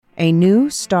A new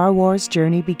Star Wars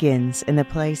journey begins in the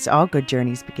place all good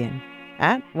journeys begin.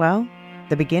 At, well,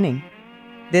 the beginning.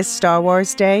 This Star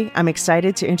Wars Day, I'm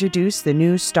excited to introduce the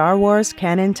new Star Wars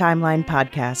Canon Timeline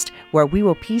podcast, where we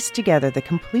will piece together the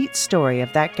complete story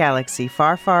of that galaxy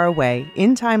far, far away,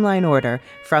 in timeline order,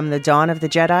 from the dawn of the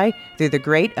Jedi through the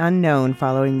great unknown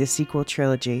following the sequel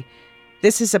trilogy.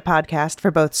 This is a podcast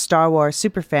for both Star Wars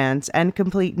superfans and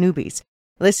complete newbies.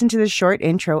 Listen to the short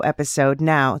intro episode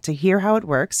now to hear how it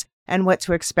works and what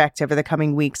to expect over the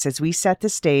coming weeks as we set the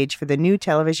stage for the new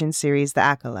television series The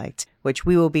Acolyte, which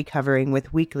we will be covering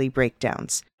with weekly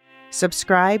breakdowns.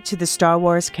 Subscribe to the Star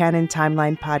Wars Canon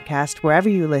Timeline podcast wherever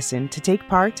you listen to take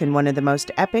part in one of the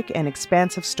most epic and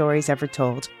expansive stories ever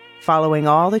told, following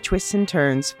all the twists and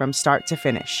turns from start to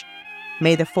finish.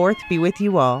 May the 4th be with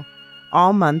you all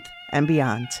month and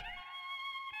beyond.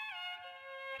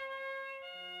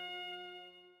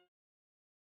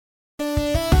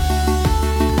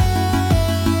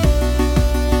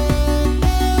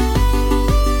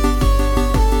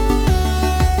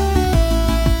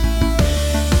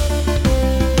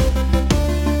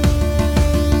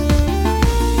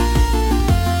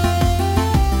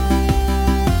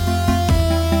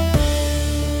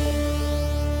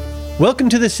 Welcome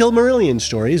to the Silmarillion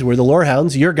stories, where the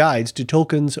Lorehounds, your guides to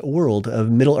Tolkien's world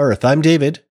of Middle-earth. I'm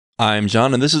David. I'm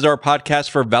John, and this is our podcast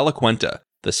for Valaquenta,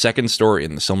 the second story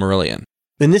in the Silmarillion.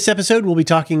 In this episode, we'll be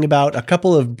talking about a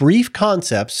couple of brief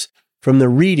concepts from the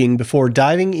reading before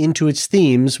diving into its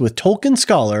themes with Tolkien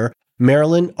scholar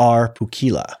Marilyn R.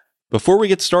 Pukila. Before we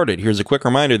get started, here's a quick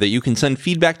reminder that you can send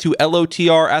feedback to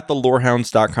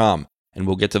lotr@thelorehounds.com, and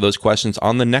we'll get to those questions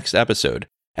on the next episode.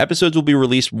 Episodes will be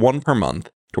released one per month,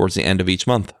 towards the end of each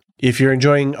month. If you're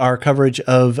enjoying our coverage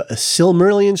of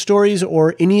Silmarillion stories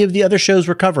or any of the other shows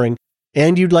we're covering,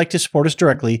 and you'd like to support us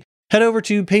directly, head over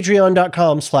to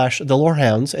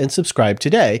patreon.com/thelorehounds and subscribe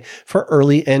today for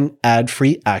early and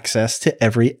ad-free access to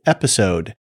every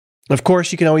episode. Of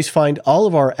course, you can always find all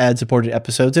of our ad-supported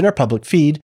episodes in our public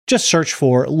feed. Just search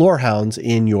for Lorehounds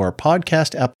in your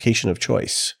podcast application of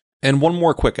choice. And one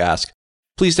more quick ask.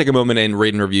 Please take a moment and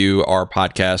rate and review our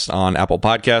podcast on Apple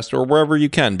Podcasts or wherever you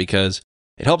can, because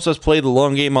it helps us play the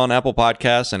long game on Apple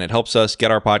Podcasts, and it helps us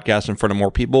get our podcast in front of more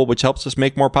people, which helps us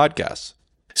make more podcasts.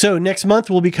 So next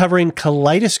month, we'll be covering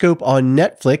Kaleidoscope on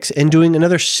Netflix and doing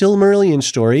another Silmarillion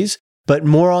stories, but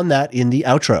more on that in the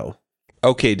outro.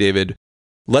 Okay, David,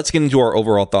 let's get into our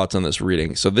overall thoughts on this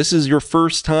reading. So this is your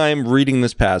first time reading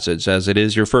this passage, as it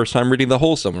is your first time reading the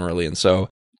whole Silmarillion, so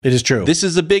it is true. This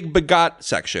is a big begot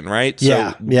section, right?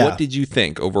 Yeah. So what did you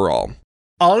think overall?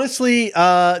 Honestly,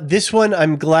 this one,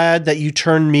 I'm glad that you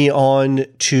turned me on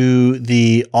to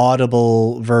the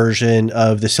Audible version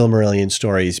of the Silmarillion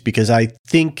stories, because I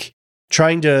think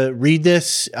trying to read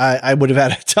this, I would have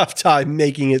had a tough time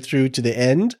making it through to the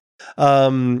end.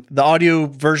 The audio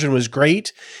version was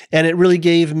great, and it really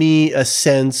gave me a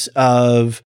sense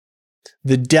of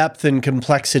the depth and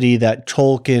complexity that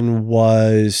Tolkien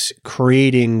was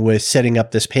creating with setting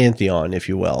up this pantheon, if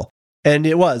you will. And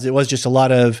it was just a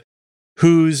lot of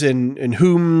who's and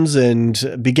whoms and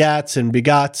begats and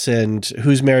begots and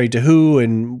who's married to who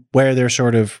and where their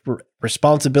sort of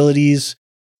responsibilities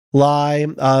lie.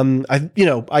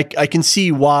 I can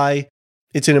see why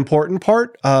it's an important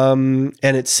part, and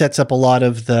it sets up a lot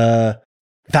of the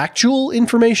factual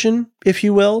information, if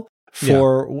you will,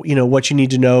 for what you need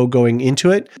to know going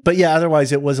into it. But yeah,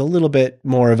 otherwise it was a little bit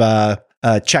more of a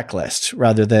checklist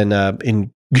rather than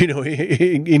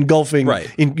engulfing,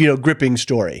 gripping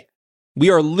story. We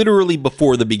are literally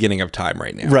before the beginning of time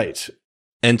right now. Right.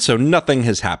 And so nothing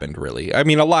has happened really. I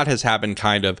mean, a lot has happened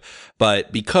kind of,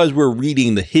 but because we're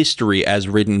reading the history as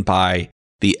written by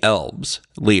the elves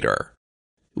later,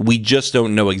 we just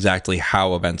don't know exactly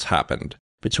how events happened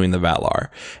between the Valar.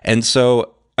 And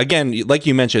so again, like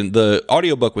you mentioned, the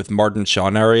audiobook with Martin Shaw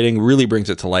narrating really brings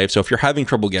it to life. So if you're having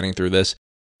trouble getting through this,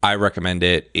 I recommend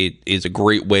it. It is a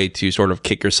great way to sort of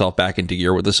kick yourself back into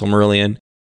gear with the Silmarillion.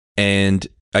 And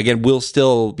again, we'll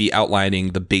still be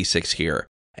outlining the basics here.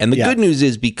 And the good news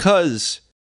is, because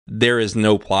there is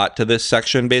no plot to this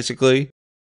section, basically,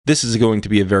 this is going to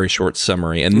be a very short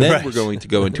summary. And then we're going to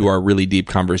go into our really deep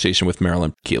conversation with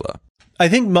Marilyn Pukila. I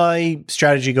think my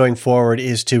strategy going forward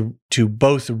is to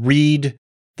both read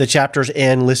the chapters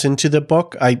and listen to the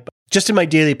book. I just in my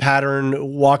daily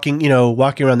pattern, walking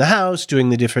around the house, doing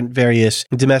the different various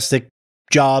domestic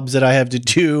jobs that I have to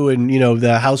do, and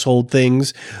the household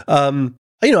things.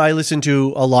 I listen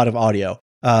to a lot of audio,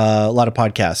 a lot of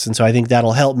podcasts, and so I think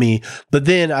that'll help me. But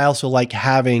then I also like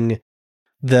having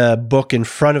the book in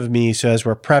front of me, so as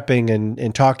we're prepping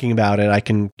and talking about it, I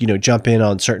can, jump in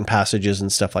on certain passages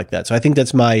and stuff like that. So I think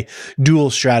that's my dual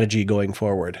strategy going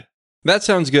forward. That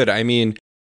sounds good. I mean,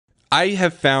 I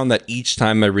have found that each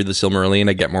time I read the Silmarillion,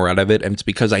 I get more out of it, and it's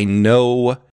because I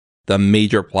know the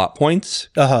major plot points.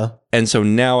 And so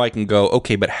now I can go,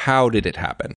 okay, but how did it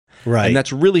happen? Right. And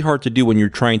that's really hard to do when you're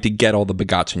trying to get all the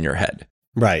begots in your head.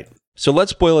 Right. So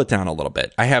let's boil it down a little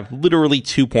bit. I have literally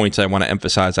 2 points I want to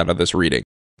emphasize out of this reading.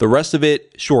 The rest of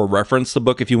it, sure, reference the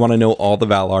book if you want to know all the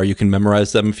Valar. You can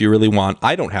memorize them if you really want.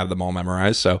 I don't have them all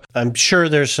memorized, so. I'm sure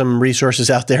there's some resources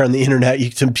out there on the internet,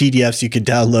 some PDFs you could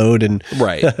download and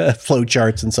flow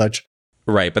charts and such.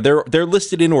 Right, but they're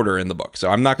listed in order in the book, so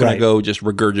I'm not going to go just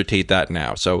regurgitate that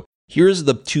now. So here's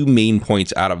the 2 main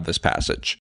points out of this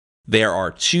passage. There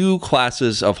are 2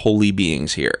 classes of holy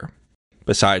beings here,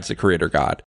 besides the creator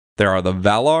god. There are the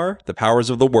Valar, the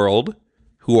powers of the world,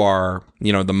 who are,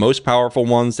 the most powerful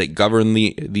ones. They govern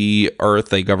the earth,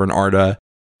 they govern Arda,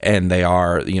 and they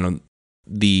are,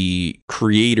 the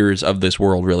creators of this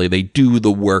world, really. They do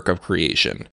the work of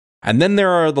creation. And then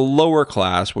there are the lower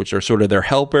class, which are sort of their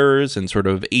helpers and sort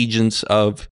of agents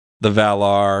of the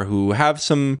Valar, who have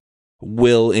some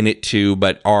will in it too,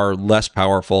 but are less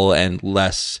powerful and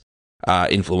less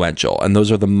influential. And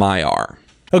those are the Maiar.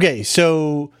 Okay,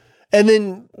 so... And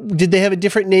then, did they have a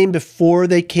different name before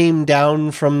they came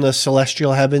down from the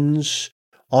celestial heavens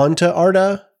onto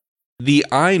Arda? The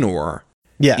Ainur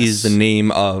is the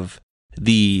name of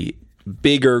the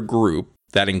bigger group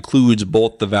that includes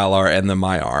both the Valar and the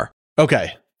Maiar.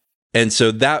 Okay. And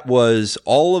so that was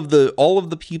all of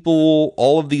the people,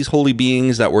 all of these holy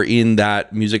beings that were in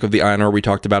that music of the Ainur we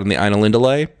talked about in the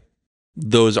Ainulindale.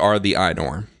 Those are the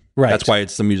Ainur. Right. That's why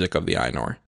it's the music of the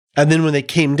Ainur. And then when they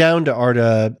came down to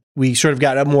Arda, we sort of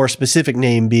got a more specific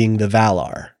name being the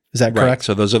Valar. Is that correct? Right.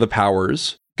 So those are the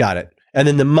powers. Got it. And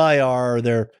then the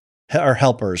Maiar, are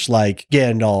helpers like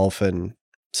Gandalf and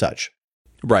such.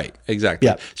 Right. Exactly.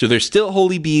 Yeah. So they're still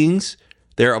holy beings.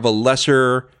 They're of a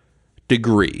lesser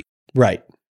degree. Right.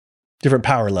 Different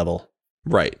power level.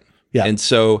 Right. Yeah. And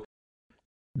so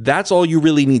that's all you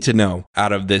really need to know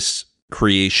out of this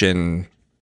creation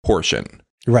portion.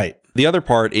 Right. The other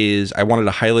part is I wanted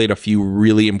to highlight a few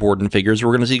really important figures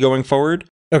we're going to see going forward.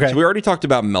 Okay. So we already talked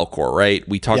about Melkor, right?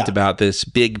 We talked about this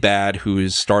big bad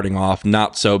who's starting off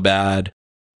not so bad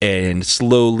and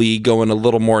slowly going a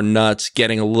little more nuts,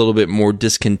 getting a little bit more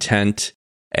discontent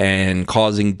and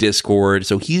causing discord.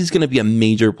 So he's going to be a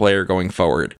major player going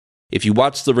forward. If you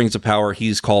watch The Rings of Power,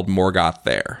 he's called Morgoth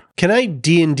there. Can I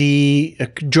D&D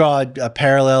draw a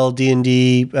parallel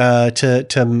D&D to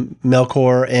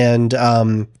Melkor and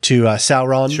to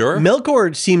Sauron? Sure.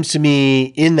 Melkor seems to me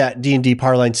in that D&D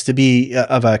parlance to be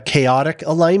of a chaotic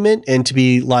alignment and to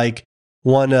be like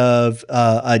one of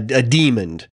a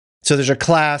demon. So there's a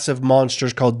class of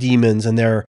monsters called demons, and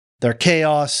they're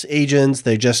chaos agents.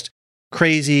 They just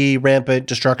crazy, rampant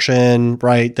destruction,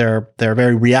 right? They're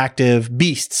very reactive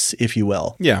beasts, if you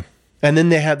will. Yeah. And then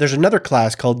there's another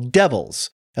class called devils,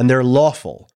 and they're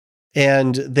lawful.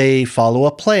 And they follow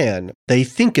a plan. They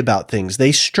think about things. They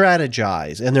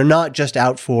strategize. And they're not just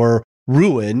out for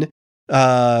ruin,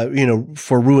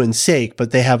 for ruin's sake,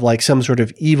 but they have like some sort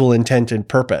of evil intent and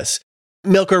purpose.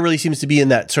 Melkor really seems to be in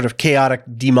that sort of chaotic,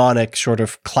 demonic sort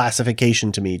of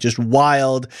classification to me. Just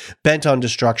wild, bent on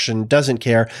destruction, doesn't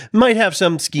care, might have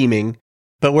some scheming.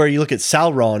 But where you look at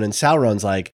Sauron, and Sauron's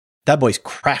like, that boy's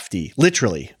crafty,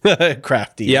 literally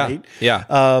crafty, yeah, right? Yeah.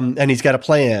 And he's got a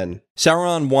plan.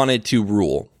 Sauron wanted to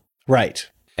rule. Right.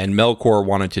 And Melkor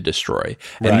wanted to destroy.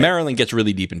 And Marilyn gets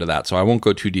really deep into that, so I won't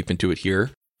go too deep into it here.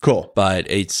 Cool. But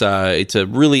it's a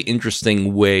really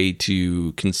interesting way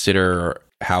to consider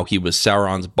how he was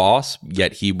Sauron's boss,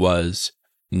 yet he was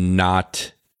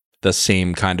not the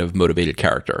same kind of motivated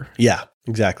character. Yeah,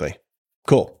 exactly.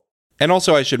 Cool. And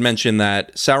also I should mention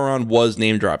that Sauron was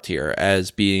name dropped here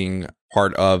as being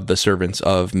part of the servants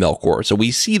of Melkor. So we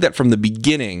see that from the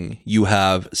beginning, you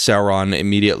have Sauron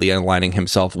immediately aligning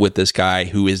himself with this guy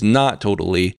who is not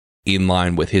totally in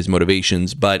line with his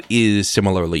motivations, but is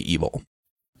similarly evil.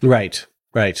 Right,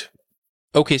 right.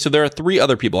 Okay, so there are 3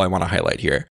 other people I want to highlight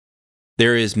here.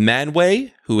 There is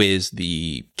Manwë, who is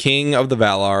the king of the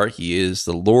Valar. He is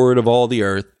the lord of all the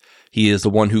earth. He is the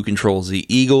one who controls the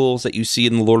eagles that you see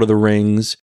in The Lord of the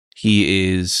Rings.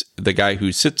 He is the guy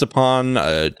who sits upon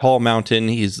a tall mountain.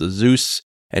 He's the Zeus,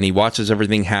 and he watches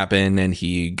everything happen, and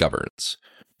he governs.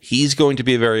 He's going to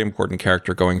be a very important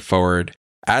character going forward,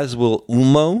 as will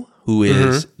Ulmo, who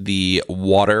is the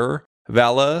water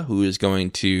Vala, who is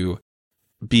going to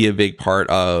be a big part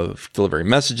of delivering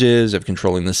messages, of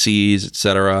controlling the seas,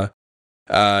 etc.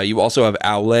 You also have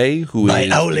Aule, who My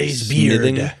is Aule's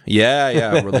smithing. beard.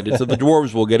 Yeah, related to the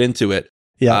dwarves. We'll get into it.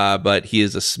 Yeah. But he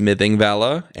is a smithing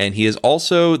Vala, and he is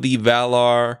also the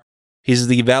Valar. He's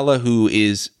the Vala who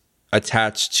is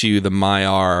attached to the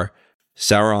Maiar,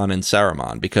 Sauron and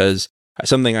Saruman, because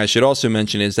something I should also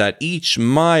mention is that each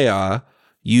Maya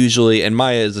usually, and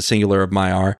Maya is the singular of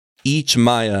Maiar, each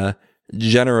Maya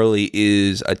generally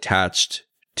is attached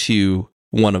to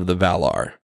one of the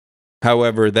Valar.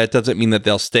 However, that doesn't mean that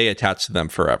they'll stay attached to them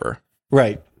forever.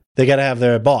 Right. They got to have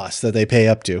their boss that they pay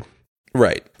up to.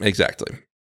 Right, exactly.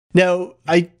 Now,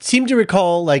 I seem to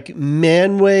recall like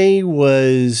Manwë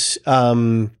was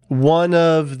one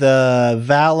of the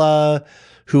Vala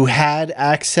who had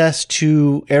access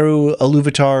to Eru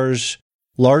Ilúvatar's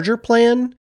larger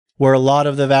plan, where a lot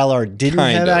of the Valar didn't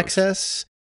have access,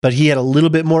 but he had a little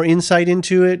bit more insight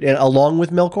into it, along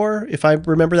with Melkor, if I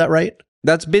remember that right.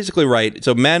 That's basically right.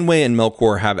 So Manwë and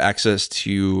Melkor have access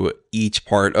to each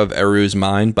part of Eru's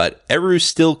mind, but Eru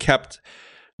still kept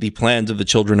the plans of the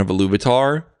children of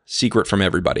Ilúvatar secret from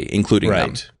everybody, including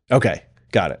them. Okay,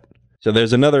 got it. So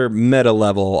there's another meta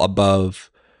level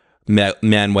above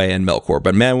Manwë and Melkor,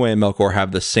 but Manwë and Melkor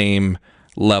have the same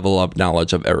level of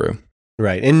knowledge of Eru.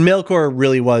 Right, and Melkor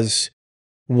really was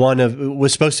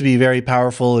was supposed to be very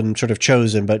powerful and sort of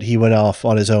chosen, but he went off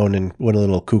on his own and went a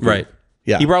little cuckoo. Right.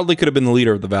 Yeah. He probably could have been the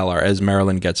leader of the Valar, as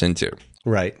Marilyn gets into.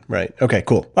 Right. Okay,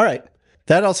 cool. All right.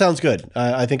 That all sounds good.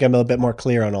 I think I'm a bit more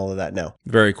clear on all of that now.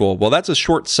 Very cool. Well, that's a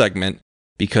short segment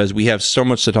because we have so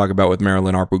much to talk about with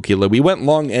Marilyn Arpukila. We went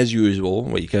long as usual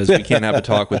because we can't have a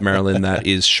talk with Marilyn that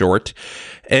is short.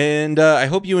 And I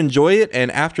hope you enjoy it.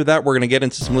 And after that, we're going to get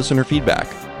into some listener feedback.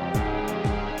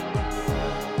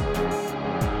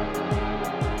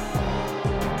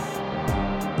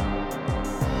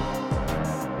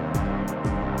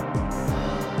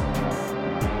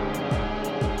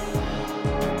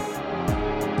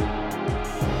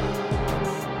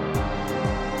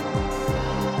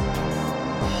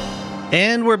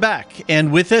 And we're back.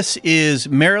 And with us is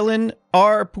Marilyn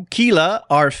Arpukila,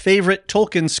 our favorite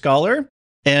Tolkien scholar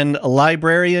and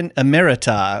librarian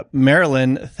emerita.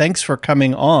 Marilyn, thanks for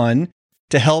coming on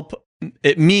to help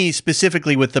me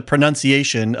specifically with the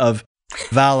pronunciation of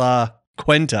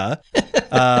Valaquenta.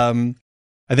 I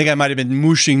think I might have been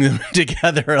mooshing them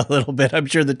together a little bit. I'm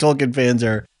sure the Tolkien fans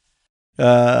are,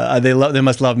 they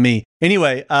must love me.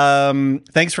 Anyway,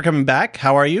 thanks for coming back.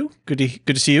 How are you? Good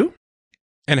to see you.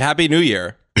 And Happy New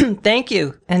Year. Thank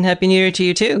you. And Happy New Year to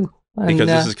you, too. Because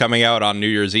this is coming out on New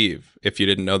Year's Eve, if you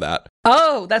didn't know that.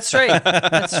 Oh, that's right.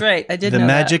 That's right. I did know that. The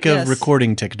magic of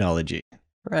recording technology.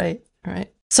 Right.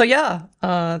 So, yeah,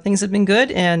 things have been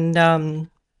good. And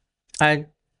I'm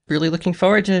really looking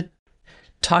forward to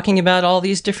talking about all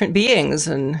these different beings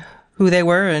and who they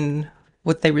were and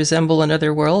what they resemble in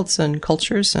other worlds and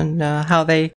cultures and how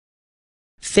they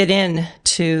fit in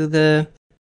to the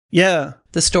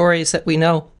stories that we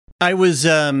know. I was,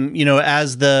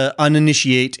 as the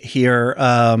uninitiate here,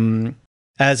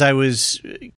 as I was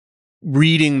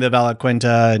reading the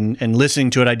Valaquenta and listening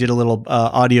to it, I did a little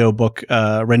audiobook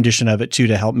rendition of it too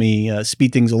to help me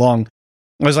speed things along.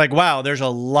 I was like, wow, there's a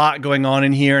lot going on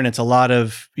in here, and it's a lot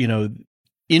of,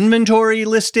 inventory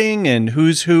listing and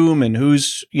who's whom and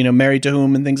who's, married to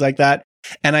whom and things like that.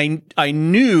 And I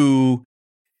knew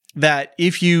that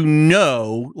if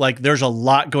there's a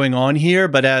lot going on here,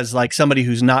 but as like somebody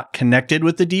who's not connected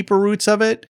with the deeper roots of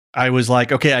it, I was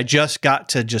like, okay, I just got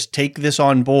to just take this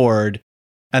on board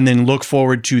and then look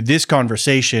forward to this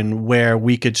conversation where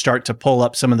we could start to pull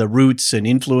up some of the roots and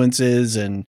influences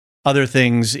and other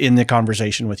things in the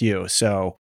conversation with you.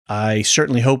 So I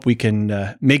certainly hope we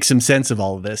can make some sense of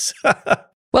all of this.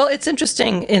 Well, it's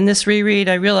interesting. In this reread,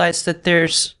 I realized that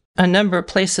there's a number of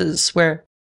places where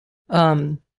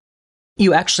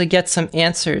you actually get some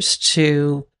answers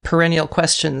to perennial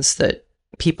questions that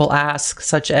people ask,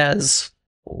 such as,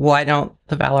 why don't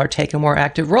the Valar take a more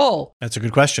active role? That's a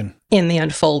good question. In the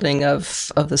unfolding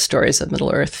of the stories of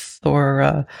Middle-earth?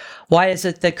 Or why is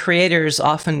it that creators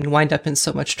often wind up in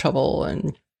so much trouble?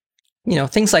 And,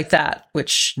 things like that,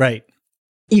 which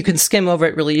you can skim over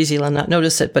it really easily and not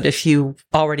notice it. But if you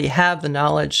already have the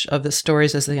knowledge of the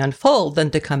stories as they unfold, then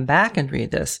to come back and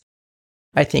read this,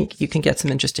 I think you can get some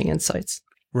interesting insights.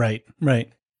 Right.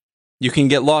 You can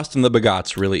get lost in the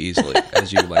begots really easily,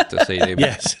 as you like to say, David.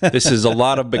 Yes. This is a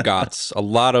lot of begots, a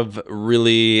lot of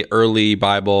really early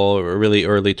Bible, really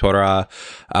early Torah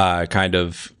kind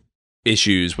of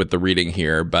issues with the reading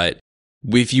here. But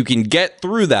if you can get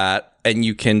through that and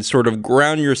you can sort of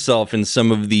ground yourself in some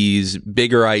of these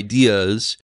bigger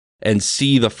ideas and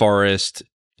see the forest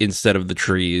instead of the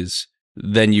trees,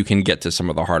 then you can get to some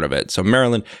of the heart of it. So,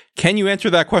 Marilyn, can you answer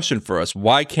that question for us?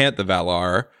 Why can't the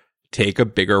Valar take a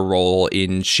bigger role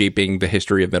in shaping the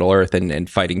history of Middle-earth and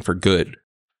fighting for good?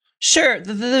 Sure.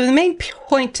 The main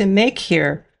point to make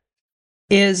here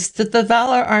is that the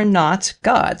Valar are not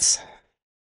gods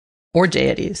or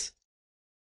deities.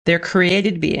 They're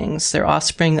created beings. They're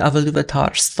offspring of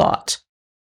Ilúvatar's thought.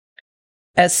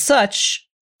 As such,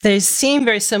 they seem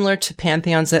very similar to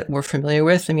pantheons that we're familiar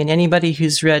with. I mean, anybody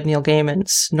who's read Neil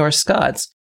Gaiman's Norse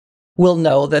Gods will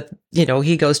know that,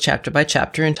 he goes chapter by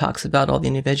chapter and talks about all the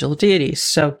individual deities.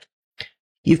 So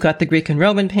you've got the Greek and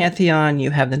Roman pantheon, you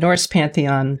have the Norse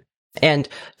pantheon, and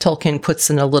Tolkien puts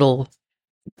in a little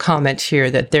comment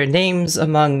here that their names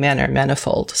among men are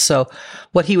manifold. So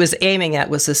what he was aiming at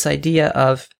was this idea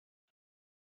of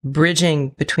bridging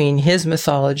between his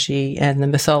mythology and the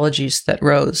mythologies that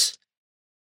rose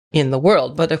in the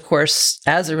world. But of course,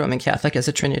 as a Roman Catholic, as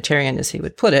a Trinitarian, as he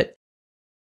would put it,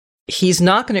 he's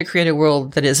not going to create a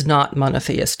world that is not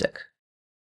monotheistic.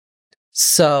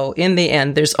 So in the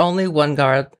end, there's only one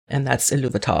God, and that's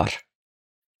Ilúvatar.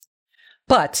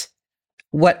 But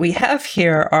what we have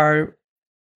here are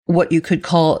what you could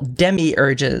call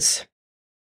demiurges.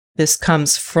 This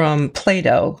comes from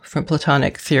Plato, from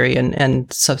Platonic theory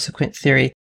and subsequent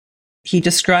theory. He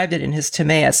described it in his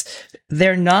Timaeus.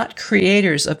 They're not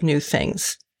creators of new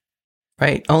things,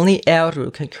 right? Only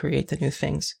Eru can create the new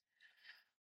things,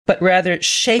 but rather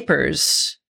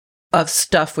shapers of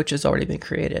stuff which has already been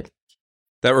created.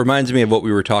 That reminds me of what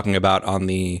we were talking about on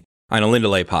the Ina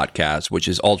Lindalay podcast, which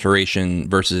is alteration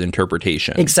versus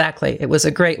interpretation. Exactly. It was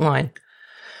a great line.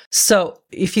 So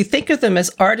if you think of them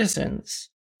as artisans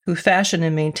who fashion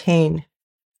and maintain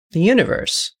the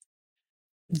universe,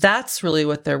 that's really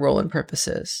what their role and purpose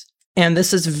is. And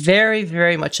this is very,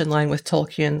 very much in line with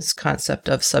Tolkien's concept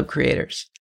of sub-creators.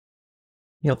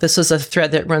 This is a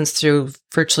thread that runs through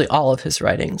virtually all of his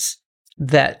writings,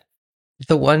 that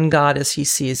the one God, as he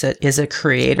sees it, is a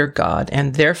creator God,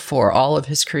 and therefore all of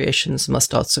his creations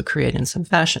must also create in some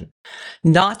fashion.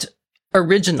 Not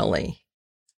originally,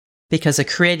 because a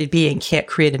created being can't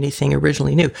create anything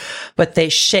originally new, but they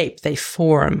shape, they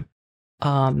form,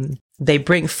 they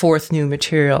bring forth new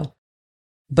material,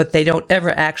 but they don't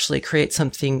ever actually create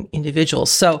something individual.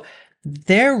 So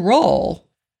their role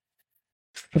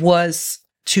was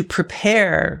to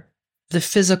prepare the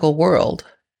physical world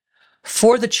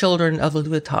for the children of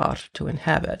Ilúvatar to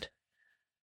inhabit.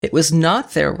 It was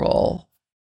not their role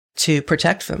to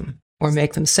protect them or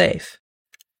make them safe.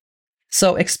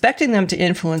 So expecting them to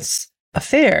influence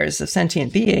affairs of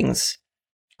sentient beings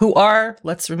who are,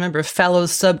 let's remember, fellow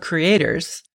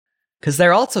sub-creators, because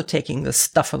they're also taking the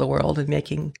stuff of the world and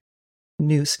making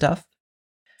new stuff,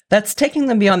 that's taking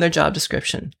them beyond their job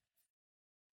description.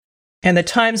 And the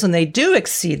times when they do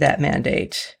exceed that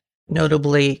mandate,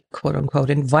 notably, quote-unquote,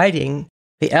 inviting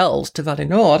the elves to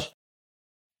Valinor,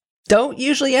 don't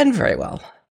usually end very well.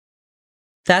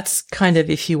 That's kind of,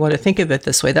 if you want to think of it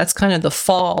this way, that's kind of the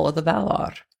fall of the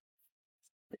Valar.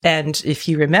 And if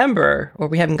you remember, or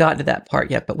we haven't gotten to that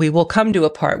part yet, but we will come to a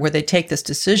part where they take this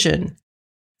decision,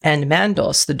 and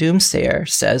Mandos, the doomsayer,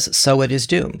 says, "So it is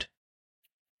doomed."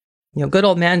 Good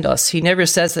old Mandos, he never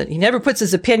says that, he never puts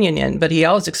his opinion in, but he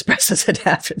always expresses it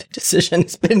after the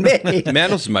decision's been made.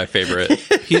 Mandos is my favorite.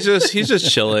 He's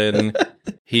just chilling.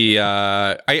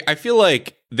 I feel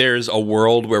like there's a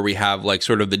world where we have like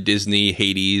sort of the Disney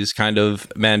Hades kind of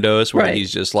Mandos, where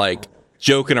he's just like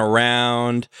joking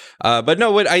around. But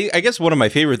no, I guess one of my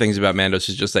favorite things about Mandos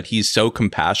is just that he's so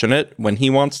compassionate when he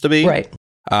wants to be. Right.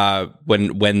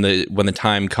 When the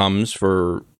time comes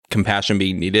for compassion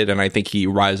being needed, and I think he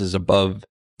rises above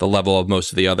the level of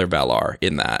most of the other Valar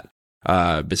in that.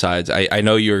 Besides, I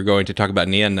know you're going to talk about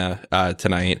Nienna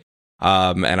tonight,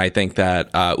 and I think that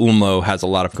Ulmo has a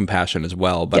lot of compassion as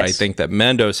well, but yes. I think that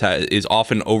Mandos is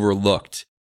often overlooked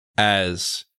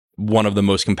as one of the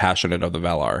most compassionate of the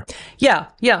Valar.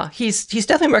 Yeah, he's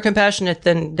definitely more compassionate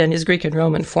than his Greek and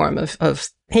Roman form of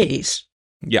Hades.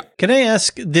 Yeah. Can I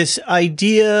ask, this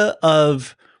idea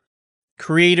of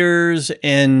creators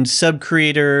and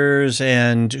sub-creators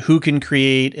and who can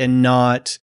create and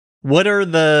not, what are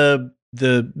the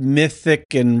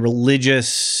mythic and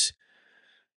religious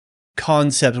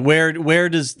concepts? Where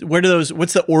do those,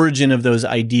 what's the origin of those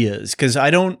ideas? Because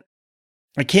I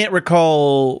can't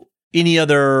recall any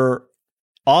other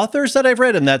authors that I've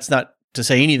read, and that's not to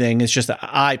say anything, it's just that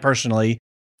I personally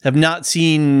have not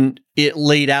seen it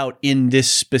laid out in this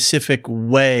specific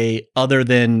way other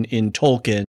than in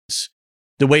Tolkien's.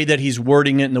 The way that he's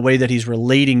wording it and the way that he's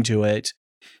relating to it,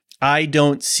 I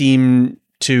don't seem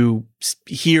to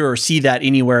hear or see that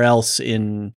anywhere else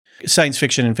in science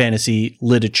fiction and fantasy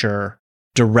literature.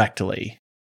 directly.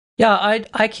 Yeah,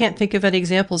 I can't think of any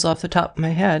examples off the top of my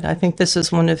head. I think this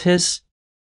is one of his,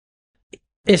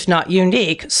 if not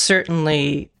unique,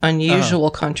 certainly unusual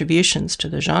contributions to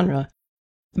the genre.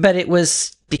 But it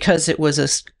was because it was a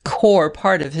core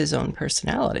part of his own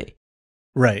personality.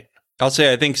 Right. I'll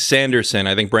say I think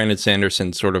Brandon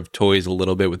Sanderson sort of toys a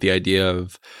little bit with the idea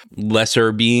of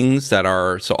lesser beings that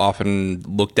are so often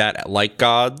looked at like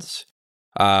gods,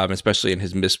 especially in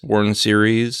his Mistborn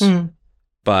series. Mm.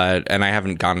 And I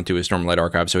haven't gone into his Stormlight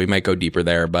Archive, so he might go deeper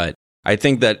there. But I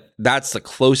think that's the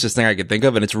closest thing I could think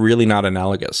of, and it's really not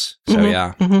analogous. So,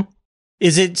 yeah. Mm-hmm.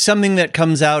 Is it something that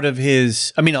comes out of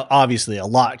his, I mean, obviously a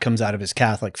lot comes out of his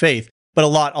Catholic faith, but a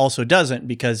lot also doesn't,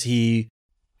 because he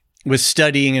was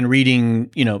studying and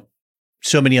reading,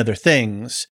 so many other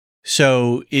things.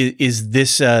 So is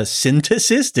this a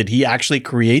synthesis? Did he actually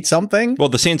create something? Well,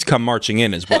 the saints come marching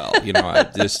in as well.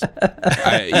 He's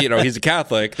a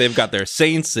Catholic. They've got their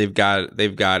saints. They've got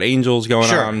angels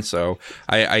going on. So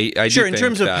I sure. In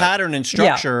terms of pattern and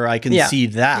structure, I can see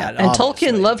that. Yeah. And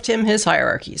Tolkien loved him his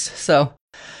hierarchies. So,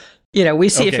 we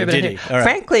see a fair bit of it. Right.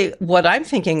 Frankly, what I'm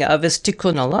thinking of is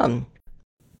Tikkun Olam.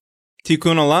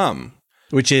 Tikkun Olam,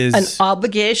 which is an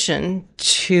obligation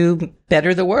to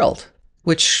better the world,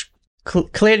 which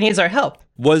clearly needs our help.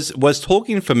 Was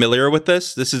Tolkien familiar with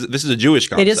this? This is a Jewish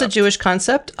concept. It is a Jewish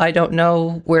concept. I don't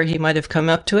know where he might have come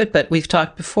up to it, but we've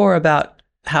talked before about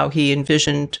how he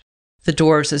envisioned the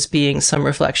dwarves as being some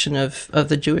reflection of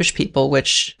the Jewish people,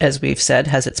 which, as we've said,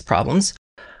 has its problems.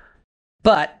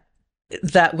 But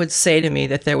that would say to me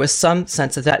that there was some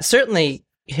sense of that. Certainly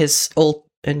his Old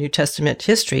and New Testament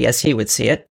history, as he would see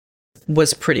it,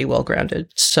 was pretty well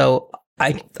grounded. So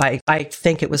I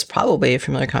think it was probably a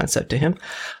familiar concept to him.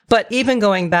 But even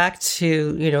going back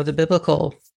to, the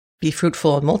biblical, be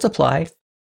fruitful and multiply,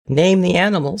 name the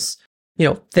animals,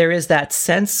 there is that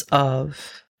sense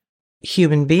of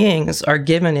human beings are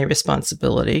given a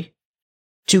responsibility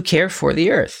to care for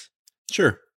the earth.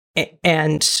 Sure.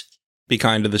 And be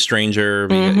kind to the stranger,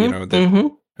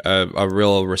 a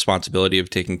real responsibility of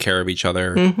taking care of each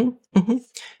other. Mm-hmm, mm-hmm.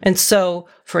 And so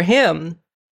for him,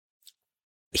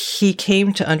 he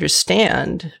came to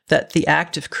understand that the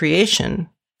act of creation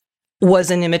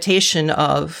was an imitation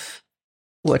of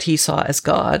what he saw as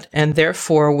God, and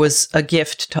therefore was a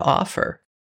gift to offer.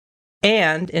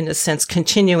 And, in a sense,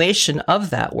 continuation of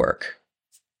that work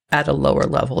at a lower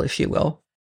level, if you will,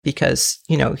 because,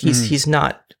 he's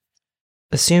not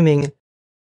assuming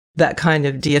that kind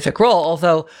of deific role,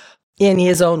 although in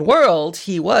his own world,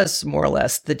 he was more or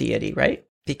less the deity, right?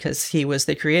 Because he was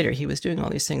the creator. He was doing all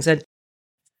these things. And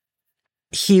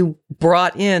he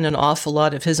brought in an awful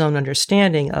lot of his own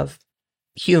understanding of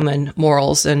human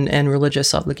morals and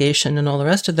religious obligation and all the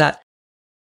rest of that.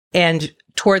 And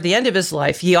toward the end of his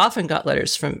life, he often got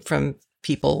letters from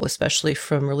people, especially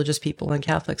from religious people and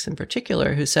Catholics in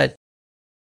particular, who said,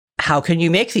 how can you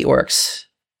make the orcs?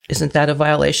 Isn't that a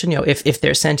violation? If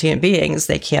they're sentient beings,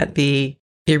 they can't be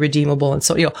irredeemable. And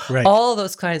so, right. All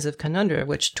those kinds of conundrum,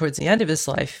 which towards the end of his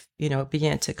life,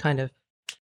 began to kind of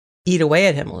eat away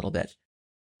at him a little bit.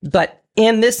 But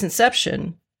in this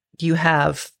inception, you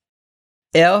have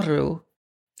Eru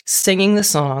singing the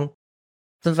song,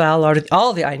 the Valar,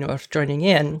 all the Ainur joining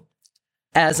in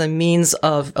as a means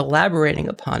of elaborating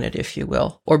upon it, if you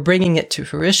will, or bringing it to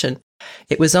fruition.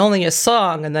 It was only a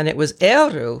song, and then it was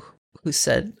Eru who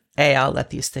said, hey, I'll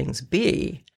let these things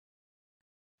be.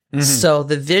 Mm-hmm. So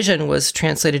the vision was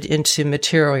translated into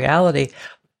material reality.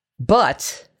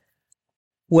 But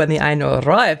when the Ainur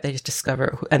arrive, they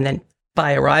discover, and then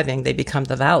by arriving, they become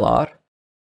the Valar.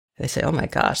 They say, oh my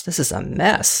gosh, this is a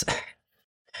mess.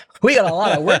 We got a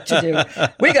lot of work to do.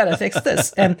 We got to fix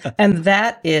this. And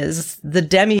that is the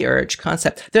demiurge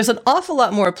concept. There's an awful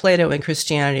lot more Plato in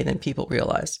Christianity than people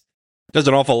realize. There's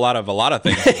an awful lot of a lot of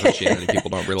things in Christianity people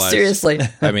don't realize. Seriously.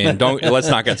 I mean, let's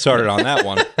not get started on that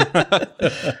one.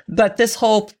 But this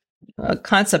whole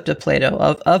concept of Plato,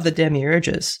 of the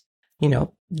demiurges,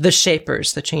 the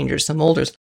shapers, the changers, the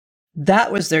molders,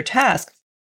 that was their task.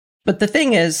 But the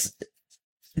thing is,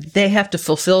 they have to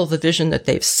fulfill the vision that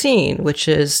they've seen, which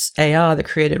is Ea, the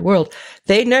created world.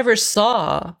 They never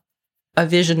saw a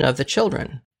vision of the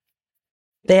children.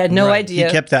 They had no idea.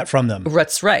 He kept that from them.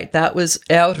 That's right. That was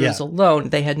Elders alone.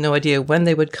 They had no idea when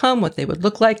they would come, what they would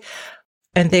look like.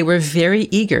 And they were very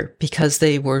eager because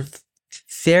they were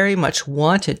very much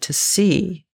wanted to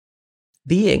see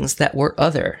beings that were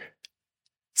other.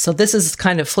 So this is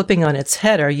kind of flipping on its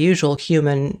head. Our usual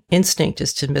human instinct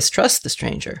is to mistrust the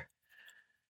stranger.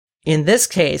 In this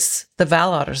case, the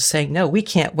Valar are saying, no, we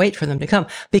can't wait for them to come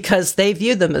because they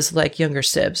view them as like younger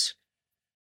sibs.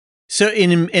 So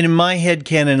in my head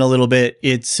canon a little bit,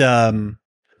 it's the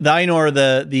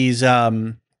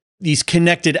Ainur, these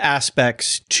connected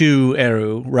aspects to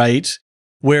Eru, right?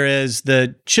 Whereas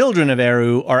the children of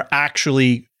Eru are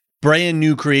actually brand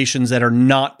new creations that are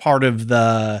not part of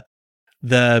the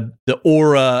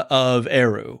aura of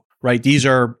Eru, right? These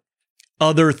are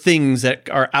other things that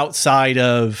are outside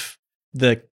of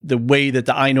the way that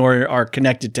the Ainur are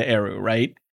connected to Eru,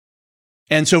 right?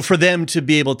 And so for them to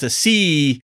be able to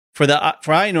see, for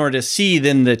Ainur to see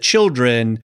then the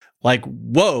children, like,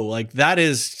 whoa, like that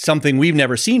is something we've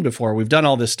never seen before. We've done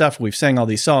all this stuff. We've sang all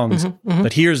these songs,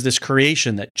 but here's this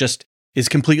creation that just is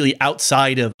completely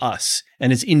outside of us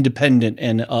and is independent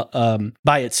and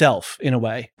by itself in a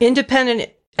way.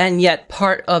 Independent and yet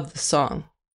part of the song.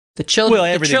 The children,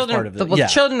 part of it. The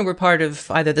children were part of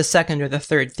either the second or the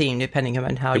third theme, depending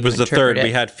on how it was the third. It.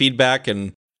 We had feedback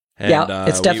and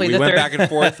it's definitely we the went third. back and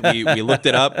forth. We looked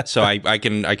it up, so I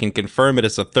can confirm it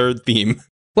is the third theme.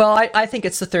 Well, I think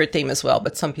it's the third theme as well,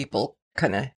 but some people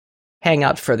kind of hang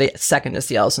out for the second as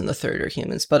the elves and the third are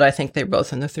humans. But I think they're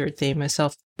both in the third theme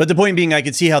myself. But the point being, I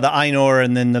could see how the Ainur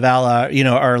and then the Vala,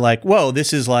 are like, whoa,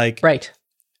 this is like right.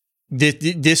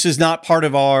 This is not part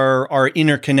of our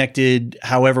interconnected,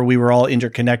 however we were all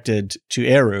interconnected to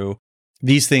Eru.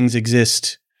 These things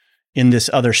exist in this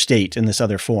other state, in this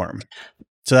other form.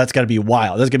 So that's got to be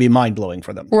wild. That's going to be mind-blowing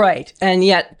for them. Right. And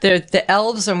yet the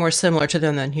elves are more similar to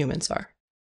them than humans are.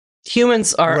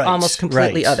 Humans are almost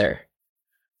completely other.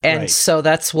 And so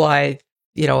that's why,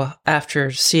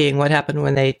 after seeing what happened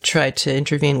when they tried to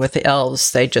intervene with the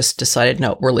elves, they just decided,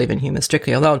 no, we're leaving humans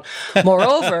strictly alone.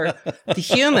 Moreover, the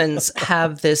humans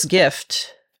have this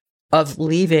gift of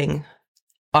leaving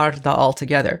Arda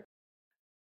altogether.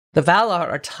 The Valar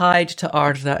are tied to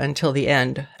Arda until the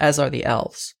end, as are the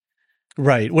elves.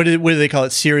 Right. What do they call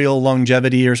it? Serial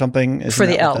longevity or something? For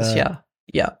the elves,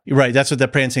 yeah. Right. That's what the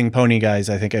prancing pony guys,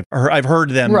 I think I've heard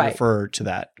them refer to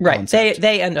that. Right. Concept.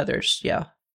 They and others. Yeah.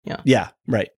 Yeah.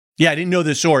 Right. Yeah. I didn't know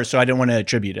the source, so I didn't want to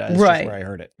attribute it. That's just where I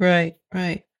heard it.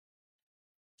 Right.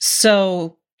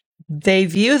 So they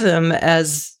view them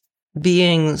as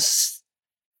beings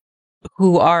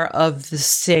who are of the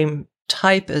same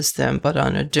type as them, but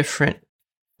on a different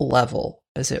level,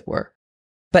 as it were.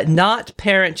 But not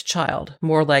parent-child,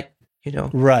 more like,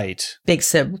 right. Big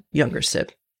sib, younger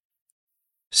sib.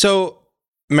 So,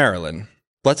 Marilyn,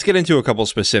 let's get into a couple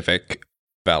specific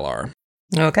Valar.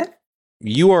 Okay.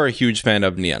 You are a huge fan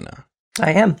of Nienna.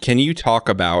 I am. Can you talk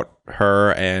about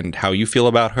her and how you feel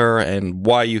about her and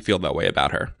why you feel that way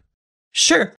about her?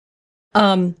 Sure.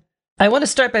 I want to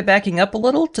start by backing up a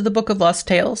little to the Book of Lost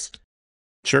Tales.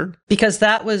 Sure. Because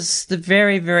that was the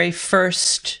very, very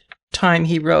first time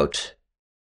he wrote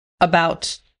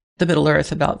about the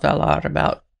Middle-earth, about Valar,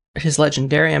 about his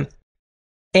legendarium.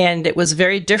 And it was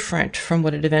very different from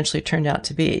what it eventually turned out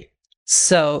to be.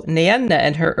 So Nienna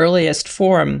in her earliest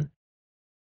form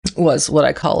was what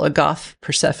I call a goth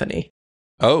Persephone.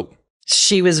 Oh.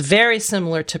 She was very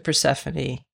similar to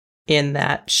Persephone in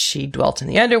that she dwelt in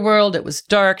the underworld. It was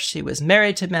dark. She was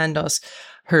married to Mandos.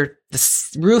 The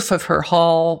roof of her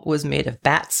hall was made of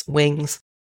bats' wings.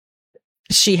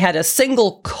 She had a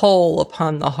single coal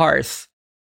upon the hearth,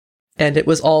 and it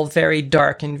was all very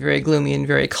dark and very gloomy and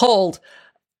very cold,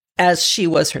 as she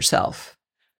was herself.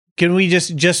 Can we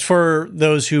just for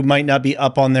those who might not be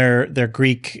up on their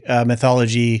Greek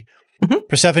mythology,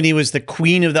 Persephone was the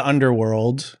queen of the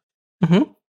underworld.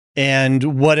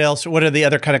 And what else? What are the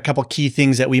other kind of couple key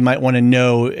things that we might want to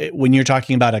know when you're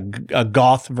talking about a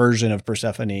goth version of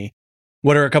Persephone?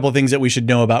 What are a couple of things that we should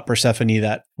know about Persephone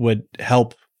that would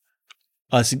help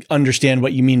us understand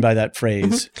what you mean by that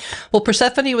phrase? Well,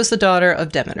 Persephone was the daughter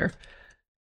of Demeter.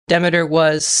 Demeter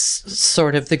was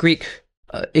sort of the Greek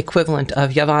equivalent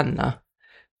of Yavanna.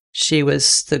 She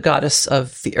was the goddess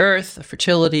of the earth, of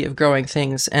fertility, of growing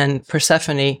things. And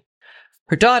Persephone,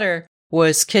 her daughter,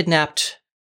 was kidnapped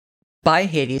by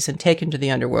Hades and taken to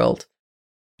the underworld.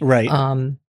 Right.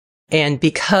 And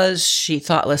because she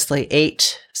thoughtlessly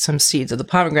ate some seeds of the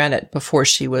pomegranate before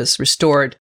she was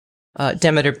restored,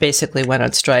 Demeter basically went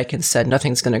on strike and said,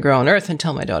 nothing's going to grow on earth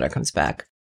until my daughter comes back.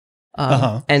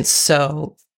 And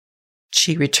so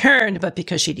she returned, but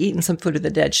because she'd eaten some food of the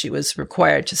dead, she was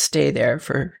required to stay there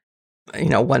for,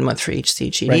 1 month for each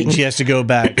seed she'd eaten. She has to go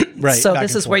back. Right. So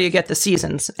this is where you get the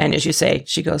seasons. And as you say,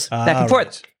 she goes back and forth.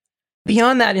 Right.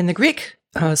 Beyond that, in the Greek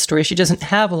story, she doesn't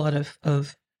have a lot of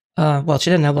she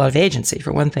didn't have a lot of agency,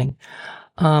 for one thing.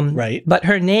 Right. But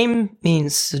her name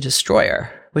means the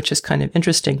destroyer, which is kind of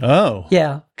interesting. Oh.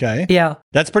 Yeah. Okay. Yeah.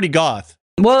 That's pretty goth.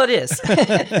 Well, it is.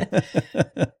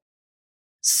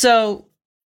 So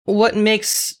what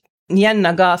makes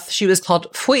Nagath, she was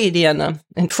called Fuidiana,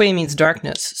 and Fui means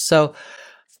darkness. So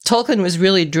Tolkien was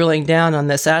really drilling down on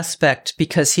this aspect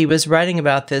because he was writing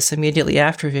about this immediately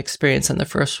after his experience in the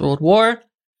First World War.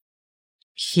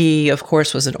 He, of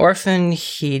course, was an orphan.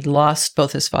 He'd lost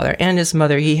both his father and his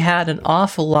mother. He had an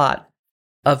awful lot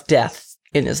of death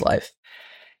in his life.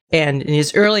 And in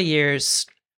his early years,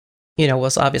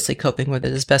 was obviously coping with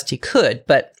it as best he could.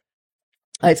 But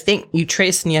I think you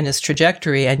trace Nienna's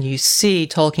trajectory and you see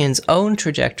Tolkien's own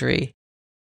trajectory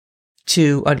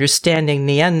to understanding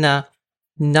Nienna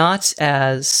not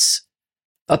as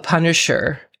a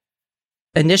punisher.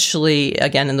 Initially,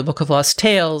 again, in the Book of Lost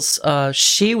Tales,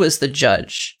 she was the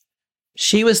judge.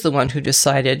 She was the one who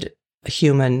decided a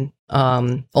human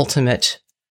ultimate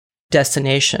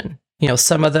destination.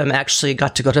 Some of them actually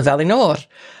got to go to Valinor.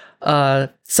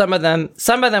 Some of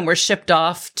them were shipped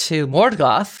off to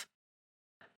Morgoth.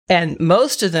 And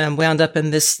most of them wound up in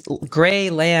this gray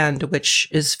land, which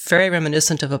is very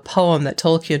reminiscent of a poem that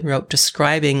Tolkien wrote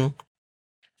describing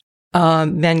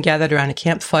men gathered around a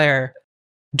campfire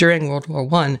during World War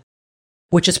I,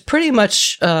 which is pretty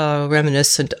much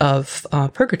reminiscent of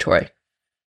Purgatory.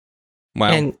 Wow.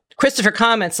 And Christopher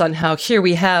comments on how here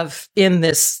we have in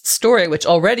this story, which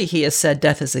already he has said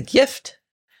death is a gift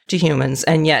to humans,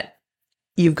 and yet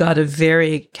you've got a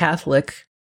very Catholic,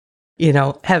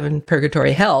 heaven,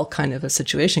 purgatory, hell kind of a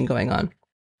situation going on.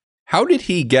 How did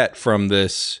he get from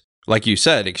this, like you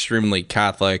said, extremely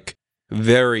Catholic,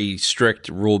 very strict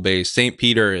rule-based, St.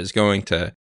 Peter is going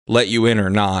to let you in or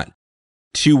not,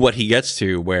 to what he gets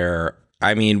to where,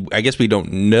 I guess we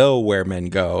don't know where men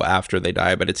go after they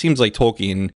die, but it seems like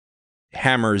Tolkien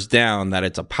hammers down that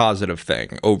it's a positive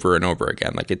thing over and over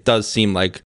again. Like, it does seem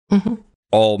like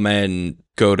all men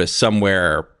go to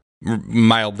somewhere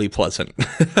mildly pleasant.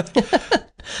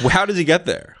 How does he get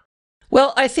there?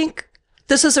 Well, I think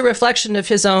this is a reflection of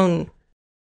his own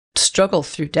struggle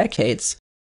through decades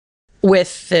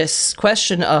with this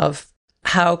question of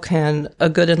how can a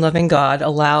good and loving God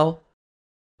allow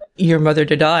your mother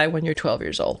to die when you're 12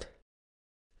 years old?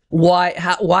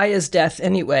 Why is death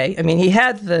anyway? He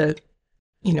had the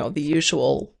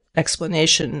usual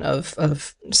explanation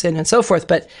of sin and so forth,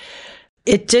 but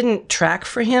it didn't track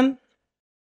for him.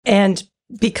 And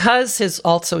because his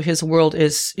world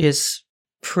is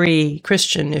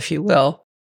pre-Christian, if you will,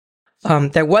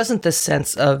 there wasn't this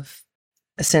sense of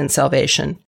sin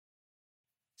salvation.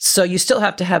 So you still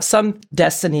have to have some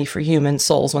destiny for human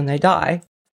souls when they die.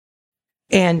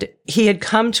 And he had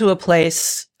come to a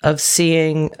place of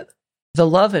seeing the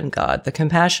love in God, the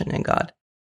compassion in God,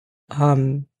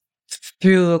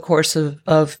 through a course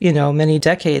of many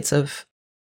decades of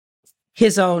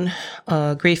his own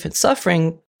grief and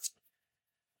suffering,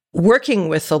 working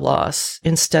with the loss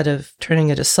instead of turning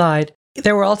it aside.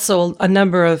 There were also a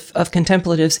number of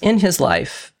contemplatives in his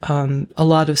life. A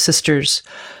lot of sisters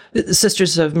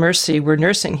of mercy were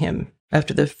nursing him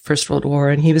after the First World War,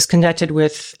 and he was connected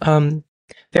with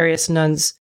various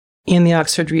nuns in the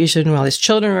Oxford region while his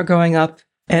children were growing up.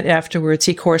 And afterwards,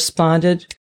 he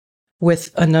corresponded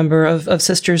with a number of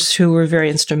sisters who were very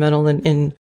instrumental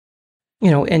in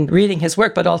reading his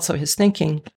work, but also his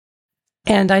thinking.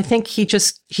 And I think he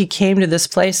came to this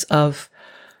place of,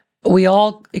 we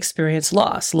all experience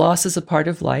loss. Loss is a part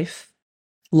of life.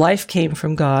 Life came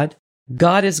from God.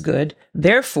 God is good.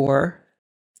 Therefore,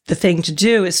 the thing to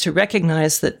do is to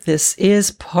recognize that this is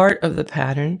part of the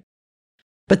pattern,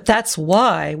 but that's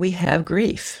why we have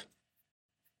grief.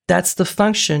 That's the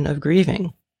function of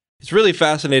grieving. It's really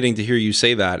fascinating to hear you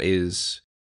say that, is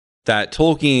that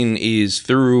Tolkien is,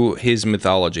 through his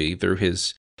mythology, through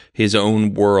his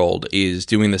own world, is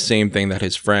doing the same thing that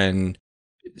his friend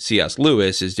C.S.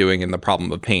 Lewis is doing in The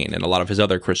Problem of Pain and a lot of his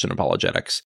other Christian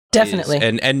apologetics. Definitely.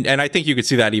 And I think you could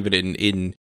see that even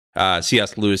in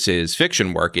C.S. Lewis's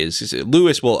fiction work, is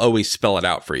Lewis will always spell it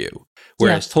out for you,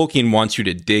 whereas Tolkien wants you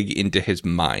to dig into his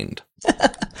mind.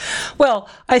 Well,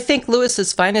 I think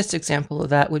Lewis's finest example of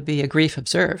that would be A Grief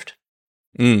Observed.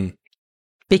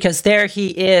 Because there he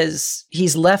is,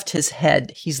 he's left his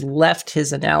head, he's left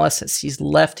his analysis, he's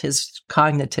left his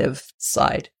cognitive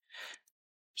side.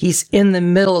 He's in the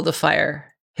middle of the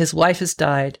fire. His wife has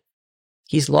died.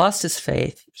 He's lost his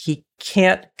faith. He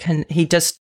can't,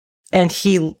 and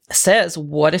he says,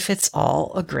 what if it's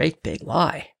all a great big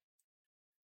lie?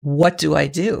 What do I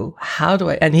do? How do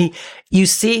I? And you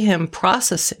see him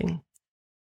processing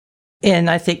in,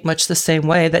 I think, much the same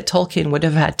way that Tolkien would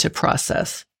have had to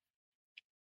process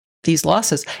these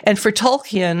losses. And for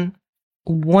Tolkien,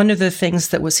 one of the things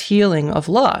that was healing of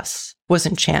loss was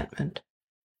enchantment.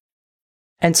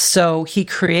 And so he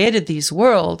created these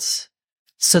worlds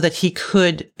so that he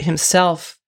could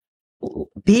himself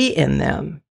be in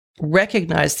them,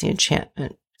 recognize the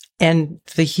enchantment and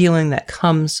the healing that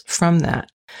comes from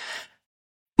that.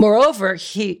 Moreover,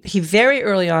 he very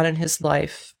early on in his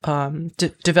life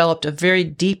developed a very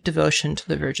deep devotion to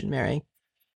the Virgin Mary.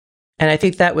 And I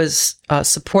think that was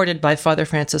supported by Father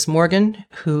Francis Morgan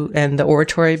and the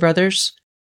Oratory Brothers.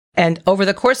 And over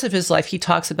the course of his life, he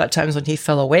talks about times when he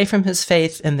fell away from his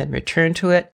faith and then returned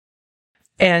to it.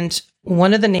 And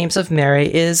one of the names of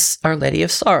Mary is Our Lady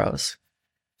of Sorrows.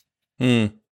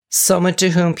 Someone to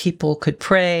whom people could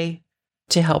pray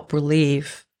to help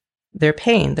relieve their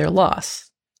pain, their loss.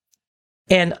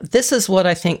 And this is what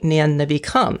I think Nienna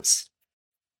becomes.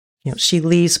 She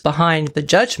leaves behind the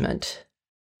judgment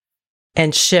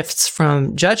and shifts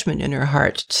from judgment in her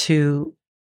heart to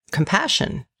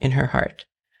compassion in her heart.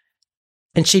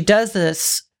 And she does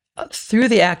this through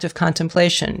the act of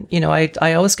contemplation.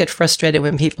 I always get frustrated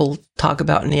when people talk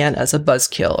about Nienna as a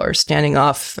buzzkill or standing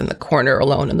off in the corner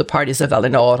alone in the parties of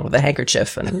Valinor with a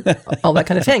handkerchief and all that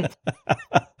kind of thing.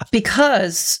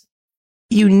 Because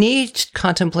you need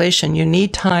contemplation, you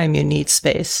need time, you need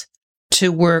space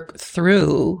to work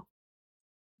through,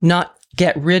 not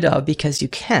get rid of because you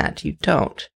can't, you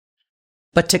don't,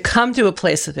 but to come to a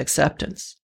place of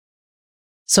acceptance.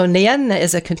 So Nienna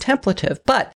is a contemplative,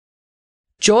 but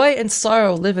joy and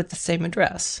sorrow live at the same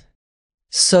address.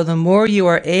 So the more you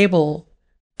are able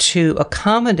to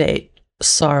accommodate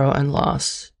sorrow and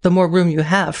loss, the more room you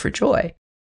have for joy.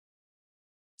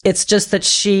 It's just that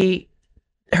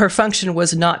her function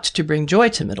was not to bring joy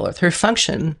to Middle-earth. Her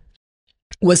function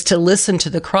was to listen to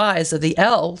the cries of the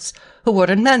elves who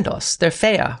were in Mendos. Their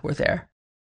Fea were there.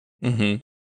 Mm-hmm.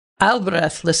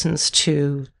 Albrecht listens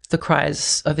to the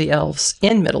cries of the elves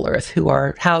in Middle-earth who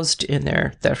are housed in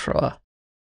their Froa.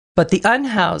 But the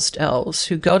unhoused elves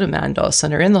who go to Mandos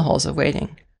and are in the halls of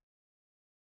waiting,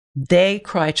 they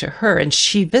cry to her and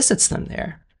she visits them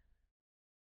there.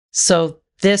 So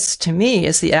this, to me,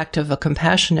 is the act of a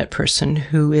compassionate person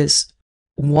who is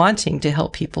wanting to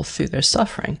help people through their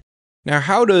suffering. Now,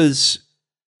 how does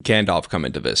Gandalf come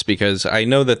into this? Because I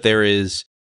know that there is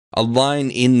a line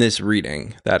in this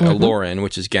reading that Aloran,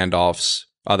 which is Gandalf's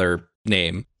other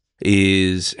name,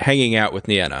 is hanging out with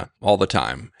Nienna all the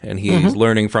time, and he's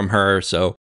learning from her.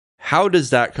 So how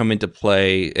does that come into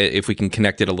play, if we can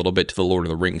connect it a little bit to the Lord of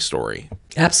the Rings story?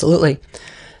 Absolutely.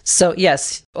 So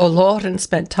yes, Olorin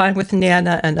spent time with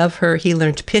Nienna, and of her he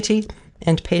learned pity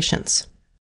and patience.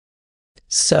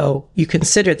 So you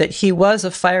consider that he was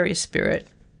a fiery spirit.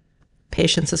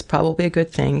 Patience is probably a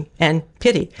good thing, and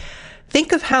pity.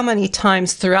 Think of how many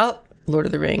times throughout Lord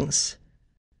of the Rings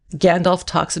Gandalf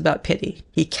talks about pity.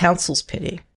 He counsels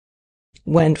pity.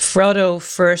 When Frodo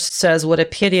first says what a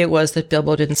pity it was that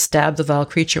Bilbo didn't stab the vile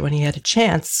creature when he had a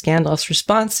chance, Gandalf's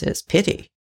response is pity.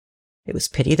 It was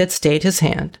pity that stayed his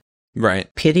hand.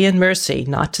 Right. Pity and mercy,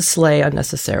 not to slay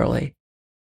unnecessarily.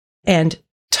 And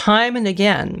time and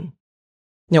again,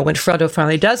 when Frodo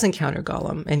finally does encounter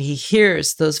Gollum and he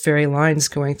hears those very lines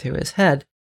going through his head,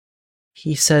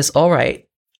 he says, all right,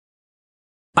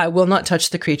 I will not touch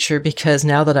the creature because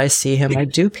now that I see him, I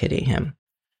do pity him.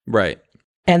 Right.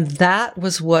 And that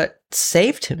was what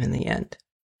saved him in the end.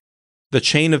 The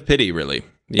chain of pity, really.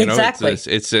 Exactly.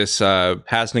 It's this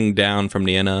passing down from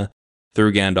Nienna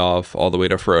through Gandalf all the way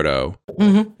to Frodo,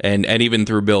 and even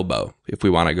through Bilbo, if we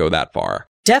want to go that far.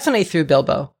 Definitely through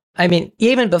Bilbo. I mean,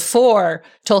 even before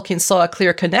Tolkien saw a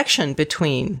clear connection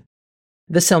between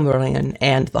the Silmarillion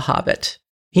and the Hobbit.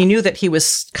 He knew that he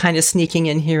was kind of sneaking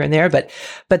in here and there, but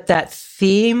that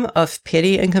theme of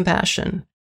pity and compassion,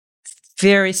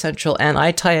 very central. And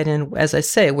I tie it in, as I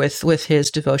say, with his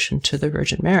devotion to the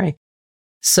Virgin Mary.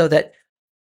 So that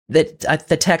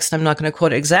the text, I'm not going to